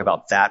going to talk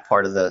about that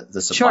part of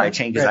the supply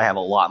chain because I have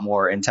a lot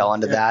more intel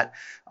into that.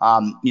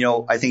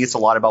 I think it's a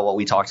lot about what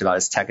we talked about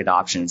is tech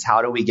adoption. It's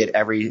how do we get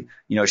every,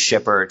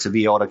 shipper to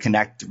be able to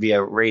connect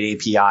via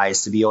Rate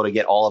APIs, to be able to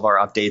get all of our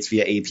updates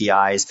via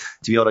APIs,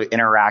 to be able to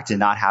interact and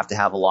not have to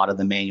have a lot of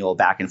the manual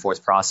back and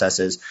forth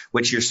processes,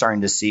 which you're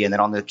starting to see. And then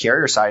on the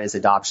carrier side is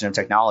adoption of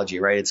technology,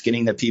 right? It's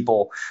getting the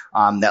people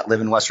that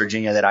live in West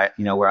Virginia that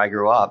where I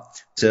grew up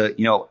to,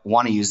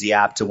 want to use the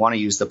app, to want to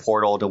use the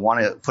portal, to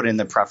want to put in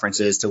the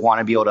preferences, to want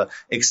to be able to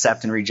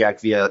accept and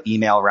reject via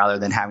email rather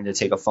than having to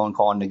take a phone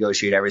call and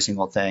negotiate every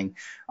single thing.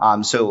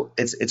 So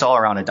it's all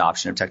around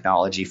adoption of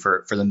technology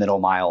for the middle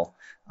mile.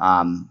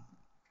 And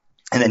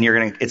then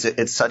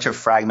it's such a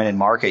fragmented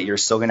market. You're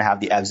still going to have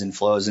the ebbs and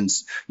flows and,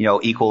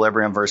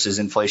 equilibrium versus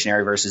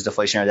inflationary versus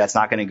deflationary. That's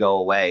not going to go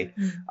away.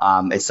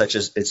 It's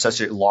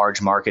such a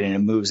large market and it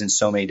moves in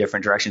so many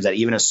different directions that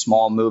even a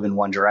small move in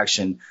one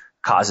direction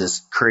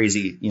causes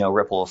crazy,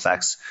 ripple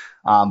effects.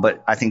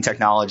 But I think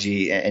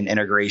technology and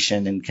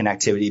integration and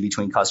connectivity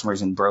between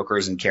customers and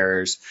brokers and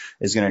carriers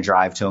is going to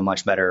drive to a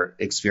much better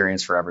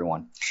experience for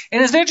everyone.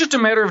 And is that just a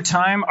matter of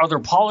time? Are there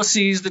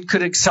policies that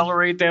could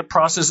accelerate that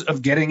process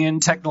of getting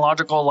in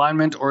technological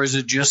alignment, or is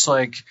it just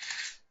like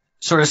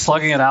sort of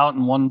slugging it out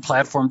and one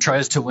platform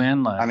tries to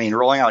win?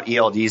 Rolling out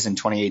ELDs in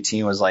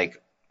 2018 was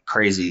like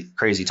crazy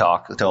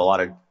talk to a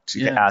lot of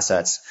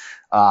assets.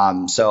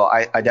 So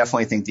I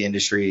definitely think the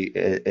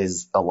industry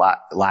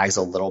lags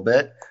a little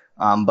bit.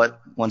 But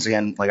once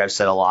again, like I've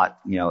said a lot,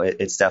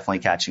 it's definitely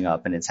catching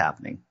up and it's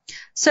happening.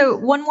 So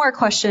one more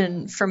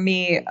question from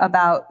me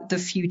about the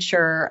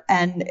future.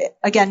 And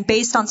again,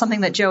 based on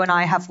something that Joe and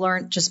I have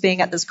learned just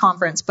being at this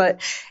conference,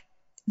 but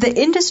the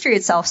industry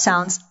itself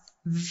sounds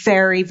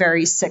very,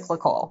 very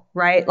cyclical,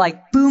 right?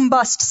 Like boom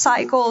bust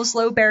cycles,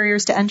 low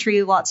barriers to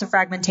entry, lots of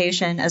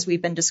fragmentation, as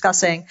we've been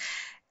discussing.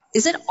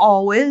 Is it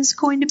always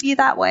going to be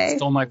that way?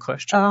 Stole my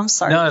question. Oh, I'm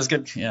sorry. No, that's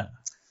good. Yeah.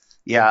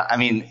 Yeah.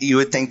 You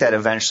would think that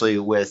eventually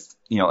with,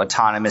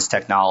 autonomous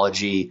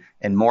technology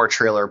and more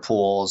trailer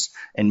pools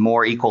and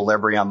more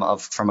equilibrium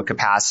from a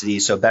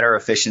capacity. So better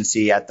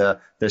efficiency at the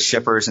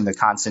shippers and the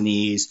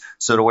consignees.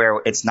 So to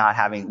where it's not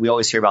we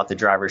always hear about the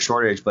driver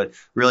shortage, but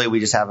really we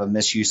just have a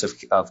misuse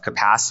of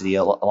capacity,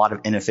 a lot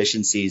of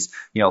inefficiencies,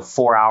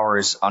 4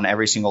 hours on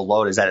every single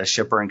load is at a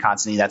shipper and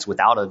consignee that's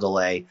without a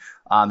delay.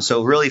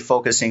 So really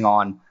focusing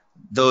on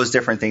those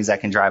different things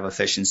that can drive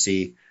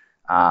efficiency.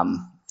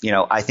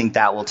 I think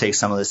that will take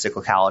some of the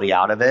cyclicality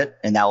out of it,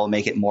 and that will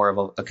make it more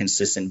of a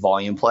consistent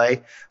volume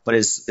play. But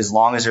as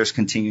long as there's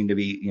continuing to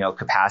be,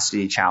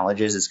 capacity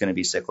challenges, it's going to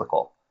be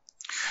cyclical.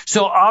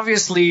 So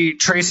obviously,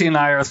 Tracy and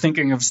I are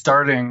thinking of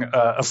starting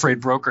a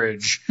freight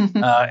brokerage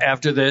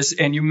after this.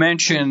 And you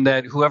mentioned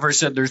that whoever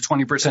said there's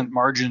 20%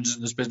 margins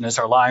in this business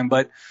are lying.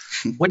 But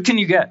what can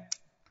you get?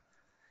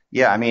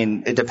 Yeah,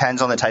 it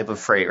depends on the type of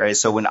freight, right?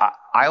 So when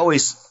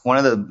one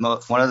of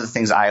the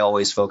things I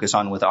always focus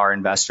on with our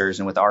investors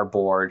and with our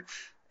board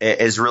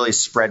is really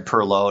spread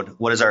per load.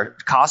 What is our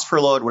cost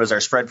per load? What is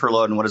our spread per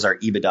load? And what is our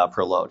EBITDA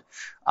per load?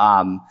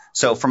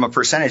 So from a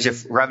percentage,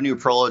 if revenue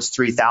per load is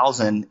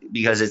 3,000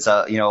 because it's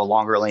a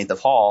longer length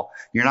of haul,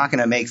 you're not going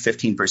to make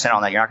 15%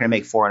 on that. You're not going to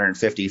make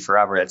 450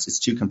 forever. It's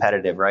too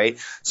competitive, right?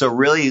 So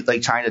really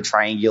like trying to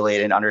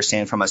triangulate and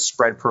understand from a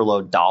spread per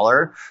load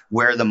dollar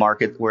where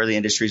the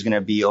industry is going to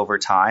be over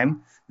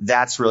time.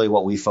 That's really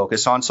what we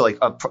focus on. So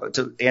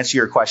to answer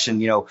your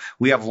question,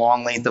 we have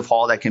long length of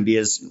haul that can be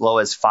as low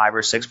as 5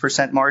 or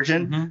 6%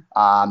 margin.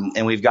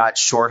 And we've got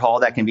short haul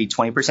that can be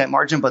 20%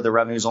 margin, but the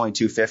revenue is only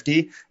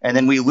 $250. And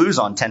then we lose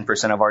on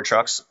 10% of our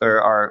trucks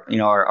or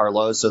our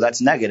loads. So that's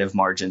negative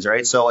margins,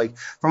 right? So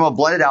from a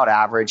blended out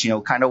average,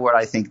 kind of what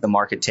I think the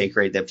market take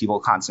rate that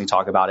people constantly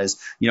talk about is,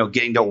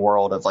 getting to a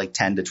world of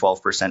 10 to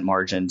 12%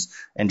 margins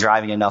and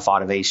driving enough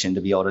automation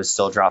to be able to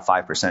still drop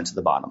 5% to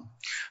the bottom.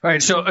 All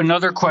right. So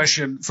another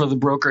question for the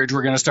brokerage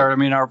we're going to start.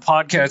 Our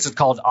podcast is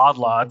called Odd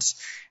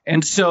Lots.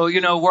 And so,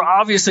 we're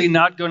obviously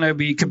not going to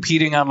be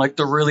competing on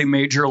the really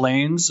major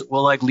lanes.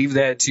 We'll leave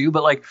that too.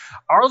 But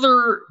are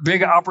there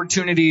big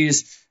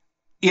opportunities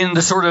in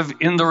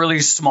the really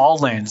small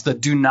lanes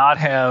that do not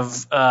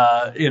have,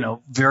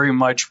 very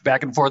much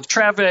back and forth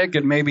traffic,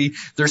 and maybe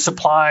there's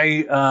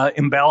supply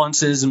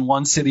imbalances in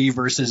one city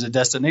versus a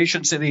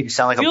destination city? You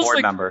sound like a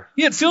board member.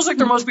 Yeah, it feels like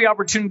there must be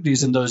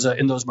opportunities in those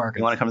markets.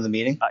 You want to come to the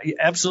meeting?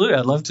 Absolutely,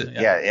 I'd love to.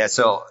 Yeah.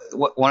 So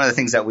one of the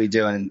things that we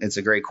do, and it's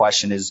a great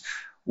question, is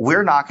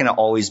we're not going to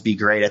always be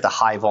great at the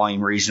high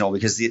volume regional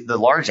because the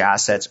large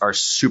assets are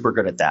super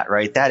good at that,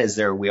 right? That is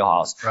their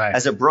wheelhouse. Right.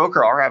 As a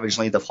broker, our average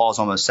length of haul is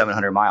almost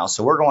 700 miles.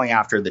 So we're going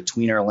after the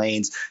tweener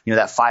lanes,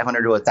 that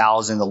 500 to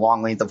 1,000, the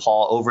long length of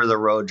haul over the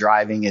road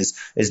driving is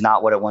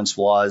not what it once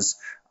was.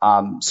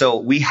 So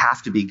we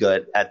have to be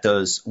good at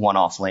those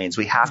one-off lanes.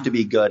 We have to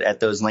be good at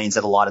those lanes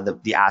that a lot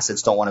of the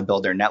assets don't want to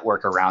build their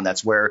network around.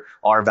 That's where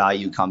our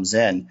value comes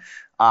in.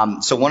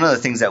 So one of the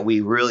things that we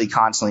really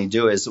constantly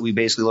do is we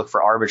basically look for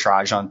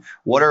arbitrage on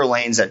what are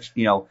lanes that,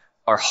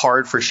 are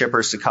hard for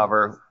shippers to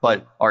cover,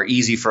 but are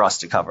easy for us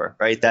to cover,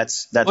 right?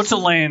 That's what's a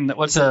lane?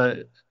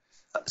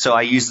 So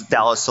I used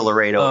Dallas to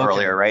Laredo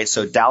earlier, right?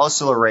 So Dallas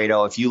to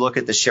Laredo, if you look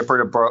at the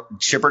shipper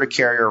to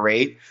carrier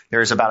rate,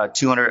 there's about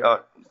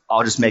a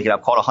I'll just make it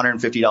up, called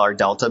 $150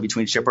 delta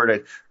between shipper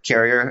to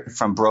carrier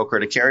from broker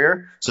to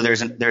carrier. So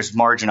there's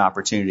margin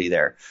opportunity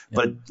there. Yep.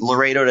 But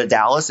Laredo to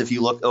Dallas, if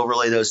you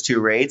overlay those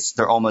two rates,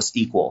 they're almost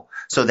equal.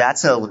 So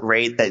that's a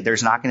rate that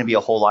there's not going to be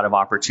a whole lot of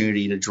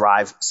opportunity to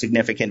drive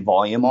significant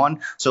volume on.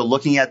 So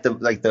looking at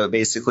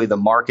basically the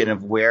market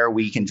of where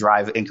we can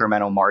drive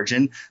incremental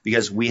margin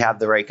because we have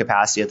the right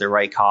capacity at the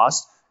right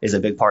cost is a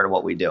big part of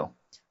what we do.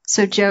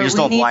 So Joe, we just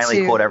don't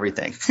blindly quote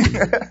everything.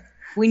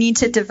 We need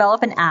to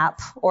develop an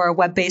app or a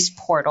web-based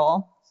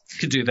portal.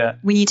 Could do that.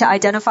 We need to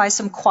identify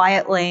some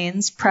quiet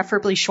lanes,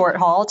 preferably short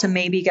haul, to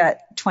maybe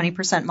get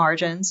 20%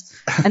 margins.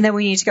 And then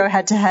we need to go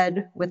head to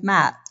head with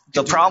Matt.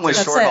 The problem with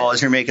short haul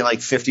is you're making like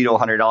 $50 to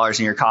 $100 and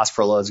your cost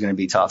per load is going to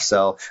be tough.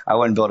 So I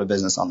wouldn't build a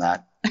business on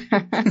that.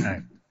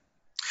 Right.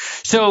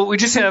 So we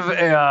just have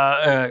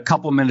a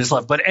couple of minutes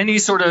left, but any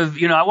sort of,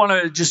 I want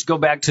to just go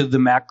back to the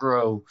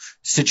macro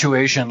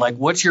situation. Like,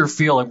 what's your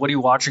feel? Like, what are you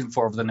watching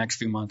for over the next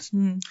few months?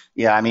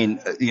 Yeah, I mean,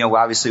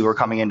 obviously we're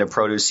coming into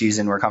produce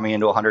season. We're coming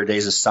into 100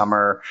 days of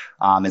summer.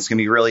 It's going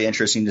to be really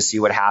interesting to see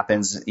what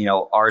happens.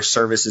 Our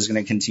service is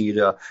going to continue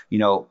to,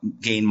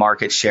 gain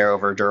market share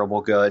over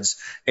durable goods.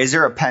 Is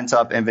there a pent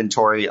up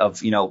inventory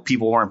of,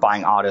 people weren't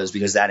buying autos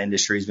because that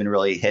industry has been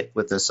really hit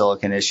with the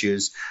silicon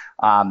issues?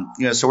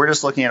 So we're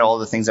just looking at all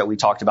the things that we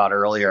talked about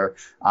earlier.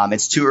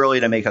 It's too early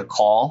to make a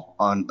call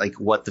on like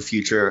what the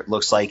future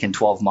looks like in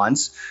 12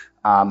 months.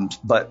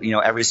 But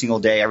every single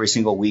day, every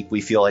single week, we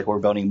feel like we're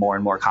building more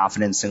and more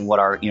confidence in what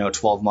our,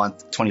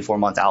 12-month,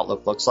 24-month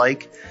outlook looks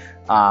like.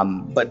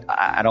 But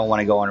I don't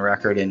want to go on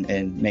record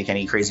and make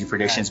any crazy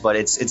predictions, but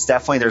it's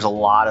definitely, there's a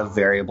lot of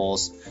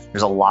variables.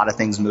 There's a lot of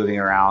things moving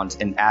around.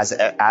 And as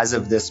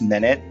of this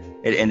minute,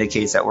 it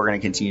indicates that we're going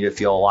to continue to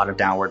feel a lot of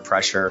downward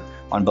pressure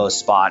on both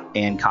spot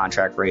and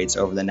contract rates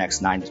over the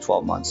next 9 to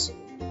 12 months.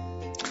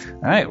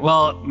 All right.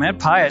 Well, Matt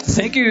Piatt,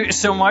 thank you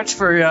so much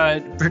for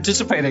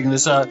participating in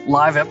this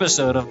live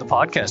episode of the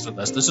podcast with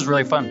us. This is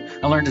really fun.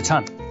 I learned a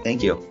ton.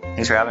 Thank you.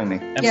 Thanks for having me.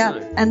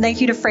 Absolutely. Yeah, and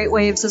thank you to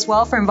FreightWaves as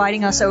well for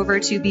inviting us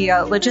over to be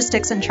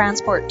logistics and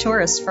transport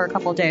tourists for a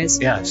couple of days.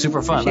 Yeah,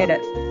 super fun.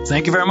 Appreciate it.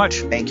 Thank you very much.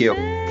 Thank you.